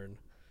in there, and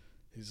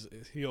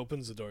he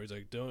opens the door. He's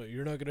like,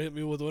 you're not gonna hit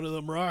me with one of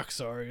them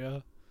rocks, are ya?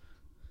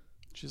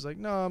 She's like,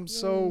 no, I'm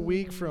so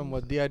weak from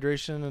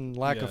dehydration and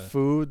lack of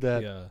food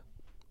that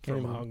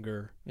from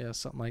hunger. Yeah,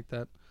 something like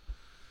that.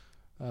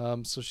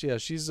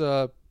 She's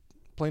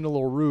playing a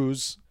little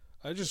ruse.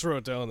 I just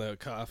wrote down that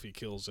Coffy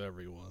kills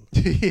everyone.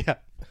 Yeah,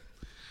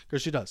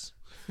 because she does.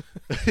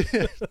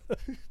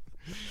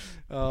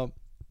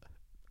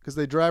 Because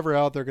they drive her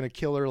out, they're going to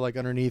kill her like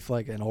underneath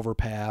like an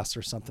overpass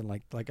or something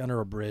like under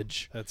a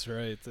bridge. That's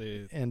right.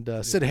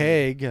 Sid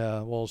Haig,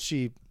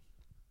 he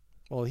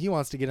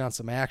wants to get on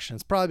some action.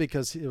 It's probably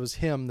because it was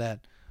him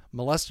that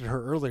molested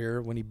her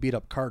earlier when he beat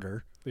up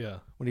Carter. Yeah.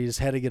 When he just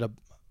had to get a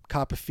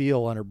cop of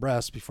feel on her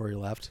breast before he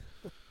left.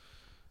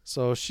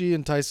 So she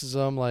entices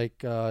him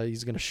like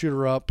he's going to shoot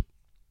her up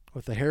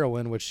with the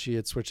heroin, which she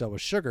had switched out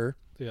with sugar.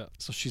 Yeah.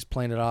 So she's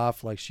playing it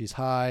off like she's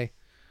high,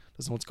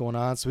 doesn't know what's going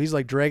on. So he's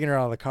like dragging her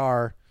out of the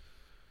car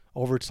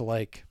over to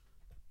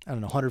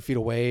 100 feet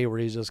away where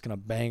he's just going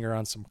to bang her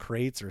on some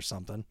crates or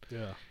something.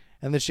 Yeah.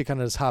 And then she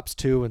kind of just hops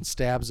to and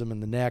stabs him in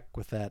the neck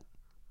with that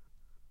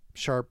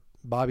sharp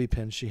bobby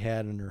pins she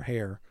had in her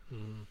hair,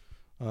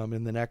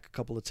 in the neck a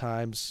couple of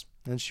times.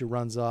 Then she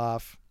runs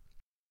off,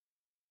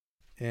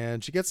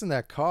 and she gets in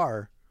that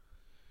car,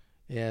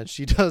 and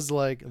she does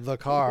like the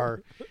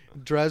car,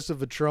 drives to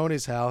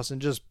Vitroni's house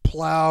and just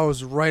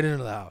plows right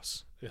into the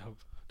house. Yeah.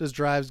 Just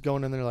drives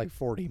going in there like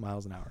 40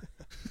 miles an hour.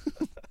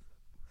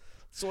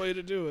 That's the way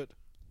to do it.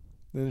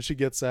 Then she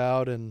gets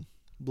out and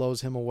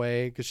blows him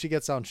away because she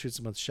gets out and shoots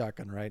him with a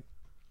shotgun, right?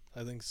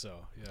 I think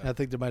so, yeah. And I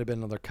think there might have been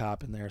another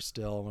cop in there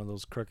still, one of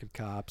those crooked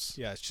cops.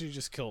 Yeah, she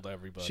just killed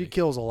everybody. She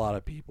kills a lot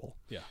of people.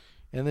 Yeah.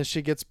 And then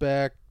she gets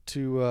back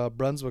to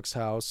Brunswick's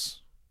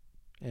house,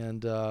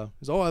 and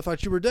he's, oh, I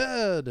thought you were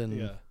dead.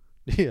 And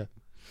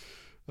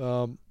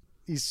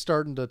he's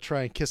starting to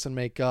try and kiss and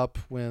make up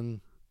when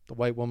the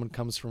white woman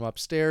comes from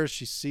upstairs.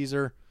 She sees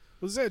her.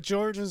 Was that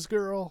George's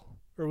girl,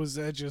 or was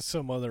that just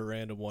some other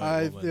random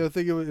white woman? I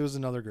think it was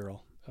another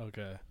girl.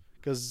 Okay.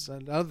 Because I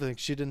don't think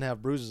she didn't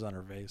have bruises on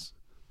her face.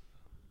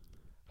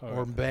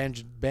 Or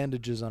right.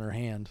 bandages on her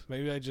hand.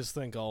 Maybe I just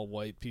think all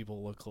white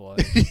people look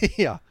alike.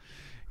 Yeah,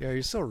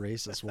 you're so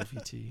racist, Wolfie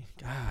T.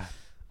 God.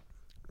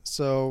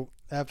 So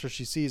after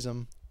she sees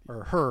him,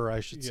 or her, I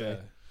should say,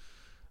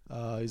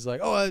 he's like,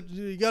 "Oh,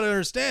 you got to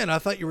understand. I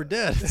thought you were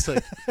dead." It's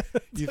like,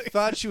 you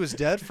thought she was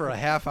dead for a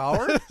half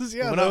hour?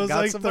 Yeah, that was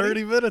like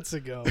 30 minutes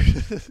ago.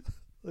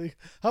 Like,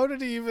 how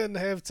did he even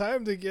have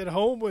time to get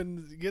home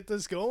and get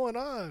this going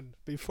on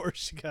before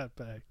she got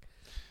back?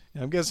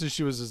 Yeah, I'm guessing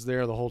she was just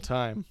there the whole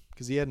time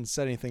because he hadn't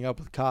set anything up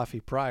with Coffy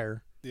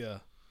prior. Yeah.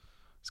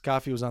 His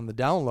Coffy was on the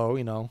down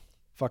low,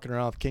 fucking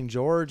around with King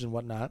George and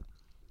whatnot.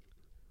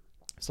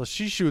 So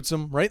she shoots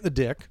him right in the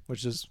dick,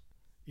 which is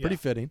pretty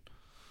fitting.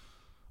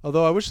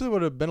 Although I wish they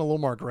would have been a little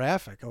more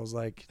graphic. I was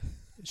like,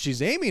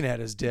 she's aiming at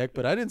his dick,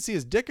 but I didn't see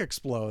his dick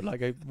explode.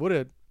 Like, I would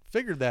have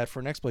figured that for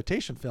an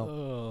exploitation film.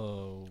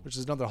 Oh. Which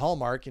is another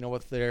hallmark,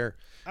 with their...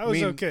 I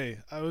was okay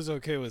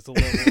with the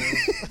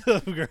level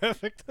of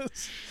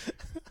graphicness.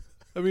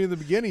 I mean, in the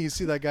beginning, you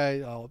see that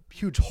guy, a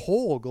huge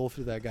hole go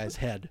through that guy's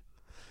head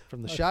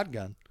from the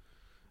shotgun.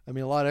 I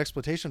mean, a lot of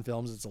exploitation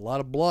films, it's a lot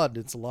of blood,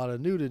 it's a lot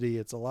of nudity,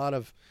 it's a lot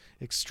of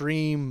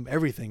extreme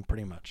everything,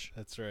 pretty much.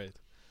 That's right.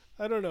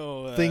 I don't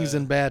know. Things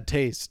in bad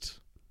taste.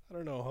 I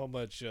don't know how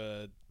much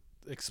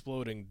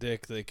exploding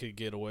dick they could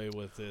get away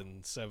with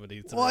in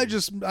 73. Well, I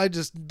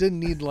just didn't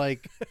need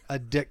like a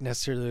dick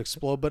necessarily to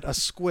explode, but a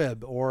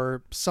squib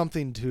or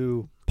something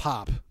to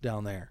pop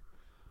down there.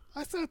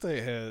 I thought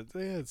they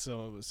had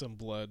some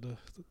blood.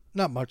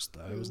 Not much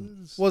though. It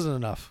wasn't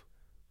enough.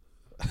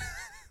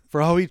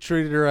 For how he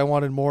treated her, I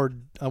wanted more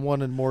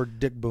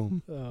dick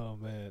boom. Oh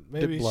man,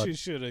 maybe she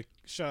should have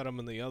shot him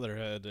in the other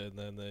head, and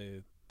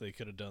then they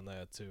could have done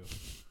that too.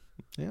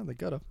 Yeah, they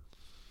could have.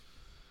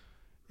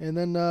 And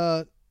then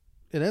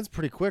it ends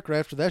pretty quick. Right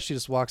after that, she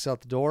just walks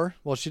out the door.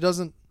 Well, she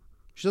doesn't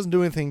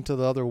do anything to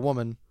the other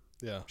woman.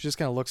 Yeah, she just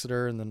kind of looks at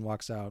her and then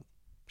walks out.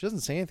 She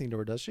doesn't say anything to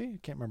her, does she? I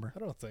can't remember. I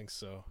don't think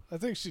so. I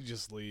think she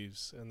just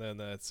leaves, and then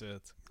that's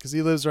it. Because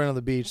he lives right on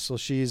the beach, so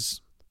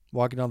she's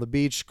walking down the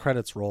beach.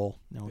 Credits roll.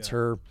 It's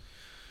her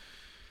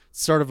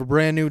start of a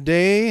brand new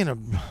day and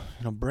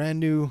a brand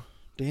new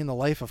day in the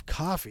life of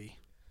Coffy.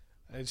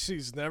 And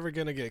she's never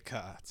gonna get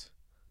caught.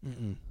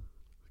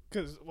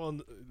 Because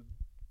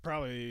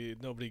probably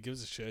nobody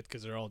gives a shit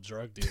because they're all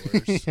drug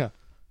dealers. Yeah.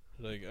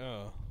 Like,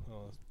 oh,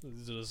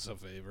 this is a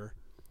favor.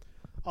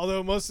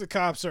 Although most of the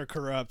cops are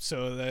corrupt,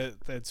 so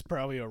that's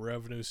probably a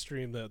revenue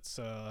stream that's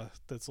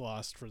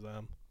lost for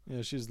them.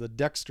 Yeah, she's the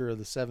Dexter of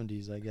the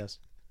 70s, I guess.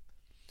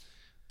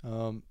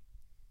 There's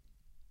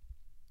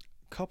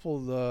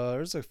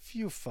a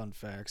few fun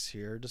facts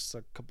here. Just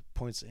a couple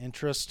points of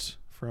interest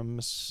from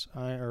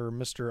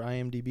Mr.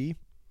 IMDb.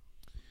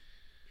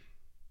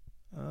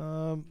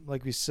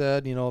 Like we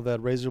said, that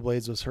Razor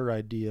Blades was her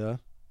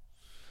idea.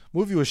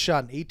 Movie was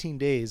shot in 18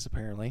 days,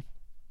 apparently.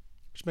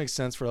 Which makes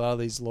sense for a lot of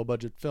these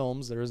low-budget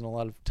films. There isn't a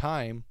lot of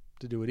time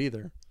to do it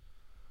either.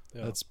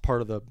 Yeah. That's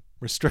part of the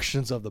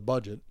restrictions of the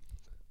budget.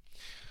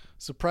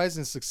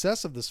 Surprising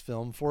success of this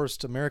film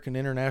forced American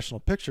International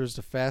Pictures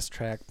to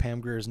fast-track Pam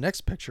Grier's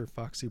next picture,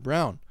 Foxy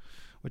Brown,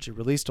 which it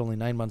released only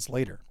 9 months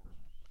later.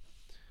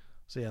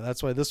 So yeah,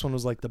 that's why this one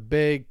was like the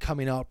big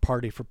coming-out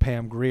party for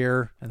Pam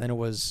Grier, and then it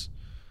was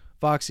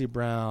Foxy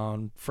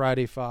Brown,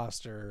 Friday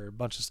Foster, a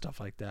bunch of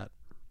stuff like that.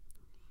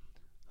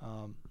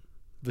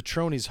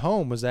 Vitroni's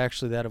home was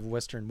actually that of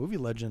Western movie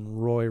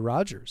legend Roy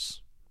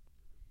Rogers.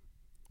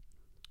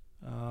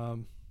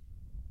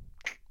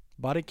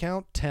 Body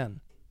count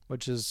 10,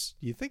 which is,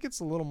 you think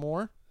it's a little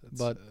more,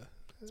 but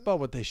it's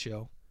about what they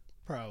show.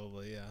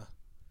 Probably, yeah.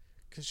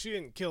 Because she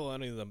didn't kill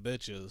any of them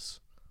bitches.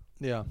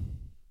 Yeah.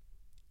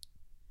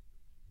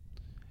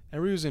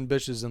 And we're using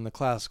bitches in the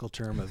classical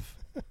term of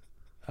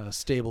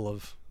stable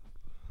of,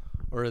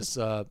 or as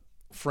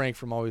Frank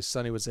from Always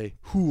Sunny would say,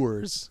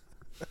 whores.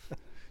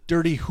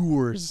 Dirty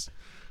whores.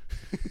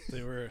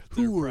 They were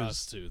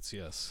prostitutes,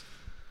 yes.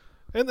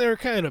 And they were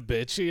kind of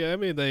bitchy. I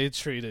mean, they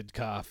treated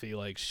Coffy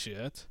like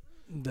shit.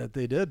 That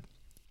they did.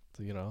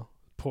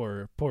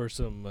 Pour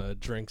some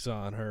drinks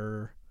on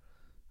her,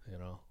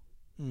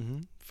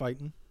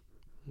 Fighting.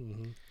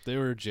 They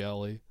were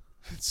jelly.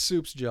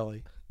 Soup's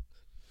jelly.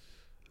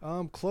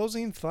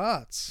 Closing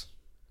thoughts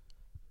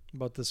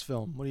about this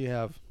film. What do you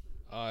have?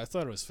 I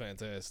thought it was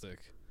fantastic.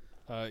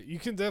 You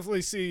can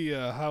definitely see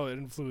how it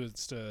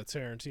influenced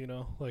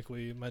Tarantino, like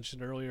we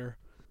mentioned earlier.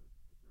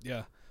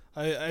 Yeah,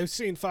 I've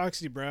seen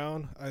Foxy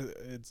Brown.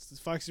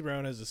 Foxy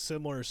Brown has a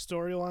similar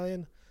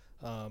storyline,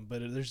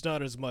 but there's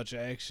not as much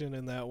action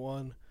in that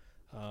one.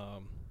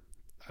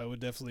 I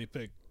would definitely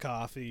pick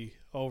Coffy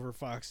over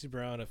Foxy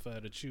Brown if I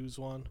had to choose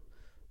one.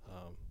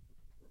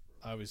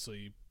 Obviously,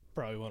 you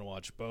probably want to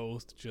watch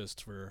both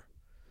just for,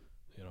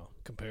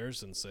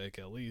 comparison's sake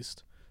at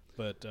least.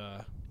 But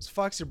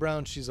Foxy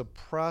Brown, she's a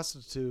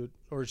prostitute,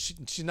 or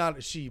she's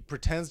not. She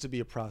pretends to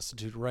be a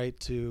prostitute, right?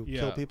 To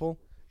kill people.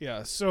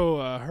 Yeah. So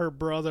her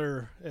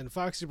brother and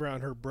Foxy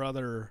Brown, her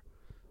brother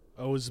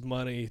owes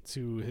money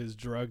to his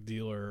drug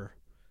dealer,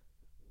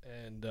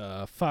 and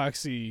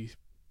Foxy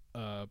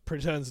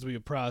pretends to be a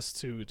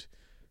prostitute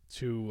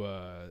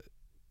to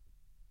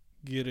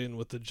get in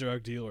with the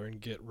drug dealer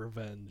and get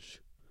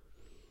revenge.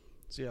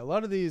 So yeah, a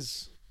lot of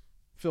these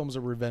films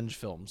are revenge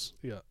films.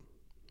 Yeah.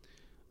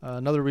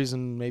 Another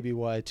reason maybe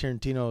why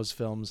Tarantino's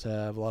films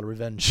have a lot of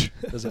revenge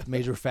is a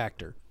major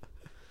factor.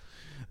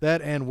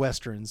 That and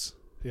westerns.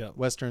 Yeah.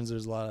 Westerns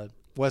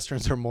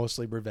are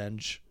mostly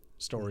revenge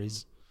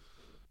stories.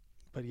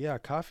 But yeah,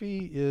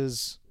 Coffy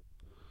is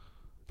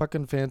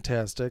fucking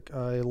fantastic.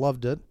 I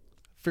loved it.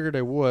 Figured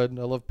I would.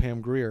 I love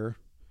Pam Grier.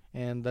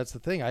 And that's the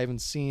thing. I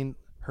haven't seen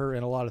her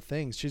in a lot of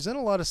things. She's in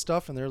a lot of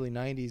stuff in the early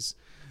 90s,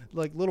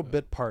 like little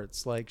bit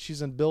parts. Like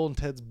she's in Bill and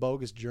Ted's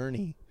Bogus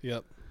Journey.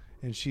 Yep.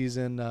 And she's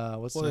in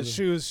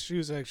she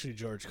was actually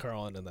George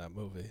Carlin in that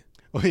movie.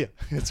 Oh yeah,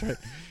 that's right.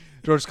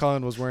 George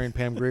Carlin was wearing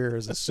Pam Grier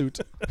as a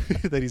suit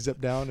that he zipped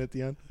down at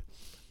the end.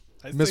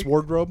 Miss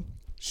Wardrobe.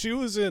 She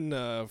was in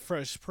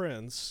Fresh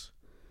Prince.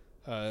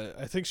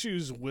 I think she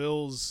was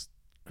Will's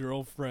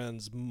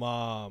girlfriend's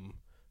mom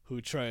who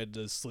tried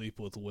to sleep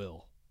with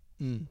Will.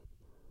 I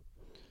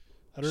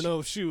don't know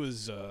if she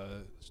was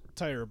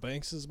Tyra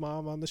Banks'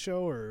 mom on the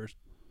show or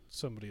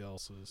somebody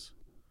else's.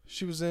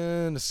 She was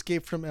in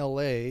Escape from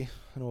L.A.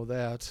 I know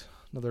that.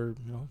 Another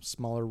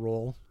smaller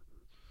role.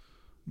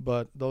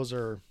 But those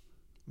are...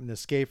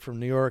 Escape from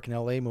New York and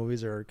L.A.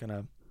 movies are kind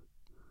of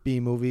B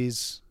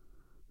movies,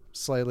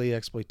 slightly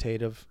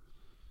exploitative.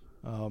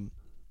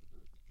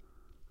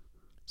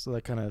 So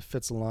that kind of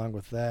fits along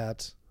with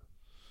that.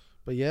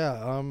 But yeah,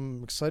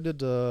 I'm excited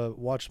to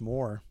watch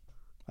more.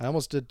 I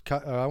almost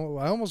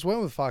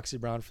went with Foxy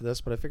Brown for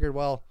this, but I figured,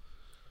 well,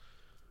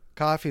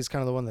 Coffy is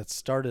kind of the one that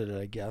started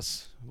it, I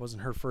guess. It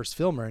wasn't her first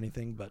film or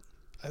anything, but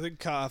I think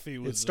Coffy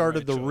was it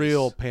started the the right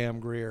real choice. Pam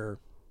Grier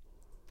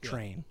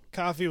train.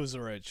 Coffy was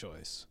the right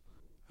choice.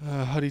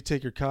 How do you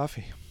take your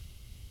coffee?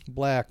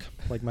 Black,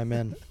 like my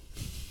men.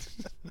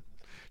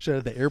 Should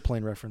have had the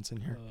airplane reference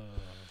in here.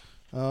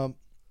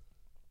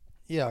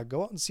 Yeah,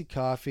 go out and see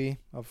Coffy.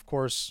 Of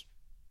course,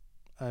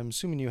 I'm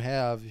assuming you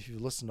have if you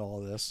listened to all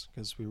of this,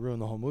 because we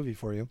ruined the whole movie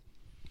for you.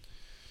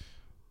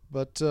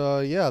 But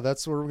yeah,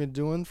 that's what we're going to be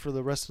doing for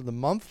the rest of the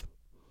month.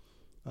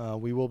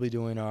 We will be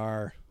doing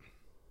our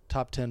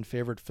top 10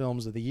 favorite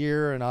films of the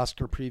year, an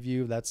Oscar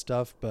preview, that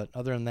stuff. But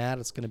other than that,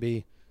 it's going to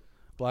be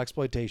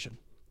blaxploitation.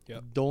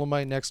 Yep.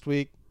 Dolomite next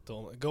week.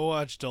 Go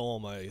watch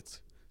Dolomite.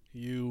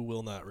 You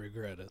will not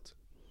regret it.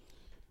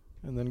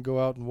 And then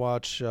go out and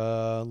watch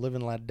Live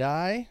and Let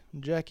Die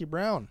and Jackie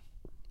Brown.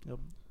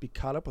 You'll be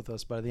caught up with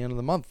us by the end of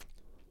the month.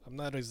 I'm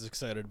not as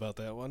excited about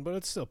that one, but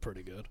it's still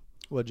pretty good.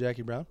 What,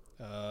 Jackie Brown?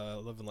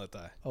 Live and Let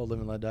Die. Oh, Live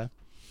and Let Die.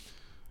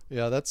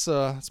 Yeah, that's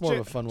more of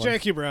a fun one.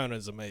 Jackie Brown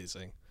is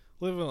amazing.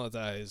 Live and Let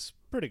Die is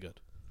pretty good.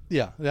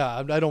 Yeah.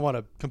 I don't want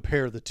to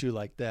compare the two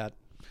like that.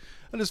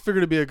 I just figured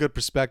it'd be a good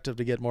perspective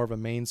to get more of a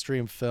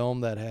mainstream film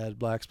that had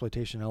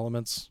blaxploitation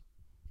elements.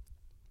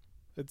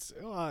 It's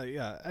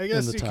yeah. I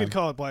guess you could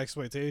call it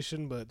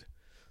blaxploitation, but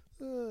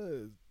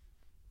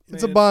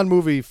it's a Bond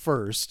movie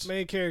first.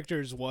 Main character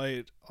is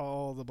white.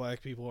 All the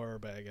black people are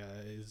bad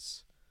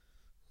guys.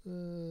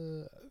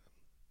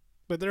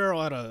 But there are a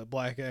lot of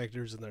black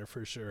actors in there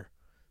for sure.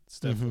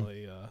 It's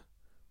definitely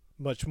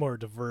much more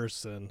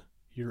diverse than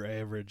your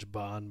average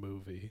Bond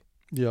movie.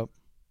 Yep.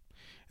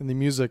 And the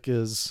music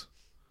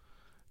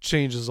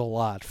changes a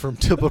lot from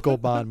typical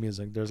Bond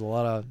music. There's a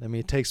lot of,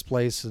 it takes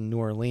place in New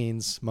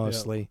Orleans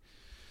mostly,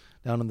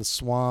 down in the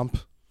swamp.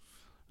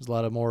 There's a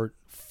lot of more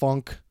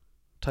funk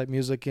type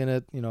music in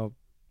it,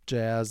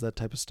 jazz, that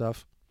type of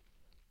stuff.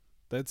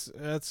 That's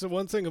the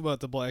one thing about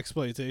the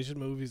blaxploitation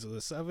movies of the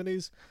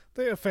 70s.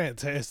 They have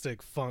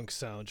fantastic funk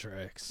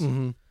soundtracks.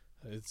 Mm-hmm.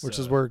 Which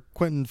is where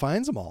Quentin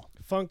finds them all.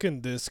 Funk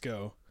and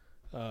disco.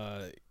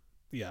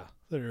 Yeah,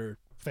 they're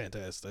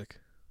fantastic.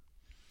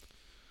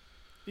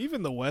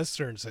 Even the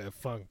westerns have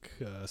funk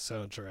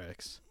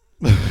soundtracks.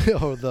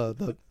 Oh,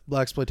 the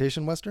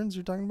blaxploitation westerns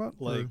you're talking about?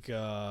 Like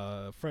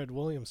Fred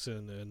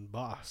Williamson and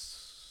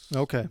Boss.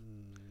 Okay.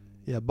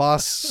 Yeah,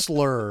 Boss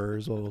Slur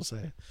is what we'll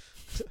say.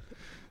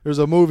 There's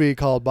a movie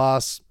called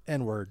Boss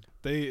N-Word.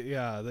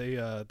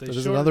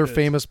 There's another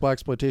famous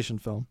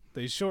blaxploitation film.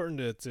 They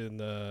shortened it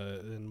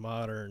in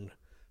modern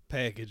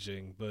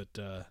packaging, but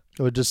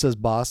Oh, it just says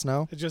Boss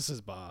now? it just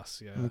says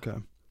Boss. Yeah. Okay.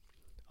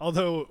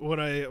 Although when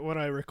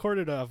I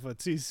recorded off a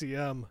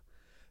TCM,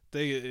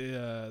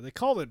 they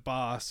called it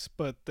Boss,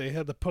 but they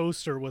had the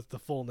poster with the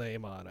full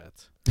name on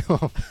it.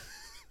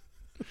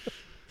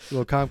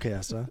 Little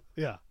Comcast, huh?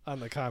 Yeah, on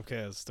the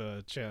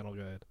Comcast channel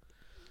guide.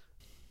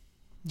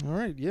 All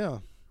right, yeah.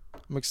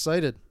 I'm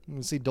excited. I'm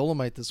going to see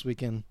Dolomite this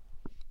weekend.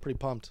 Pretty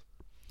pumped.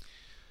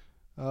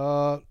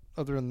 Other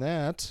than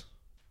that,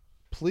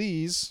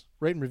 please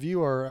rate and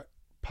review our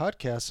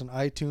podcast on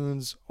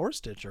iTunes or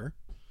Stitcher.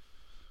 I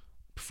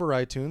prefer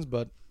iTunes,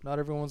 but not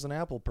everyone's an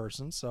Apple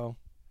person, so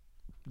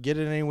get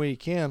it any way you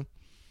can.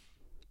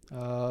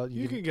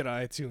 You can get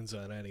iTunes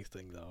on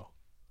anything, though.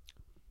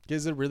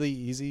 Is it really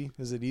easy?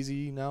 Is it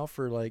easy now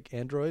for like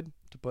Android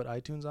to put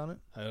iTunes on it?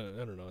 I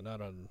don't know,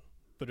 not on.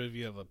 But if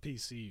you have a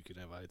PC, you can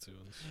have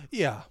iTunes.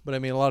 Yeah, but I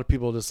mean, a lot of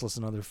people just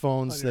listen on their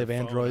phones. On they have your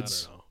phone,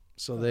 Androids, I don't know.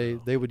 so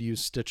they would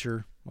use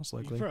Stitcher most You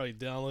likely. can probably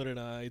download it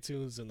on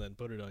iTunes and then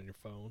put it on your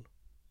phone.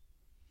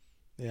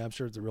 Yeah, I'm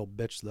sure it's a real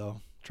bitch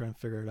though. Trying to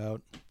figure it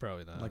out.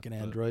 Probably not. Like an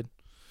but Android.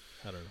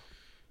 I don't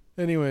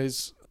know.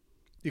 Anyways,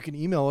 you can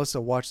email us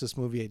at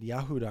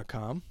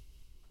watchthismovie@yahoo.com.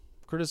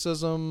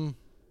 Criticism,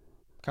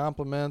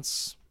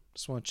 compliments,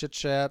 just want to chit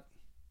chat,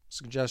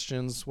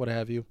 suggestions, what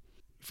have you.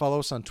 Follow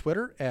us on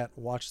Twitter at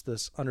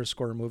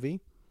watchthis_movie.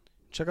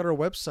 Check out our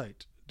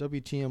website,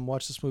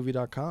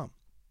 WTMWatchThisMovie.com.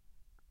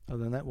 Other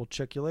than that, we'll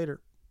check you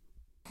later.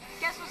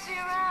 Guess we'll see you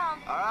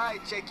around. All right,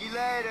 check you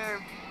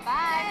later.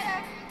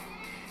 Bye.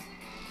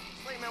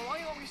 Wait, man, why are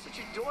you always such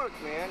a dork,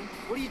 man?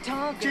 What are you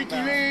talking Check you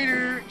about?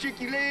 later.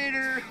 Check you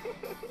later.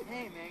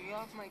 Hey, man, get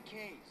off my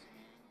case.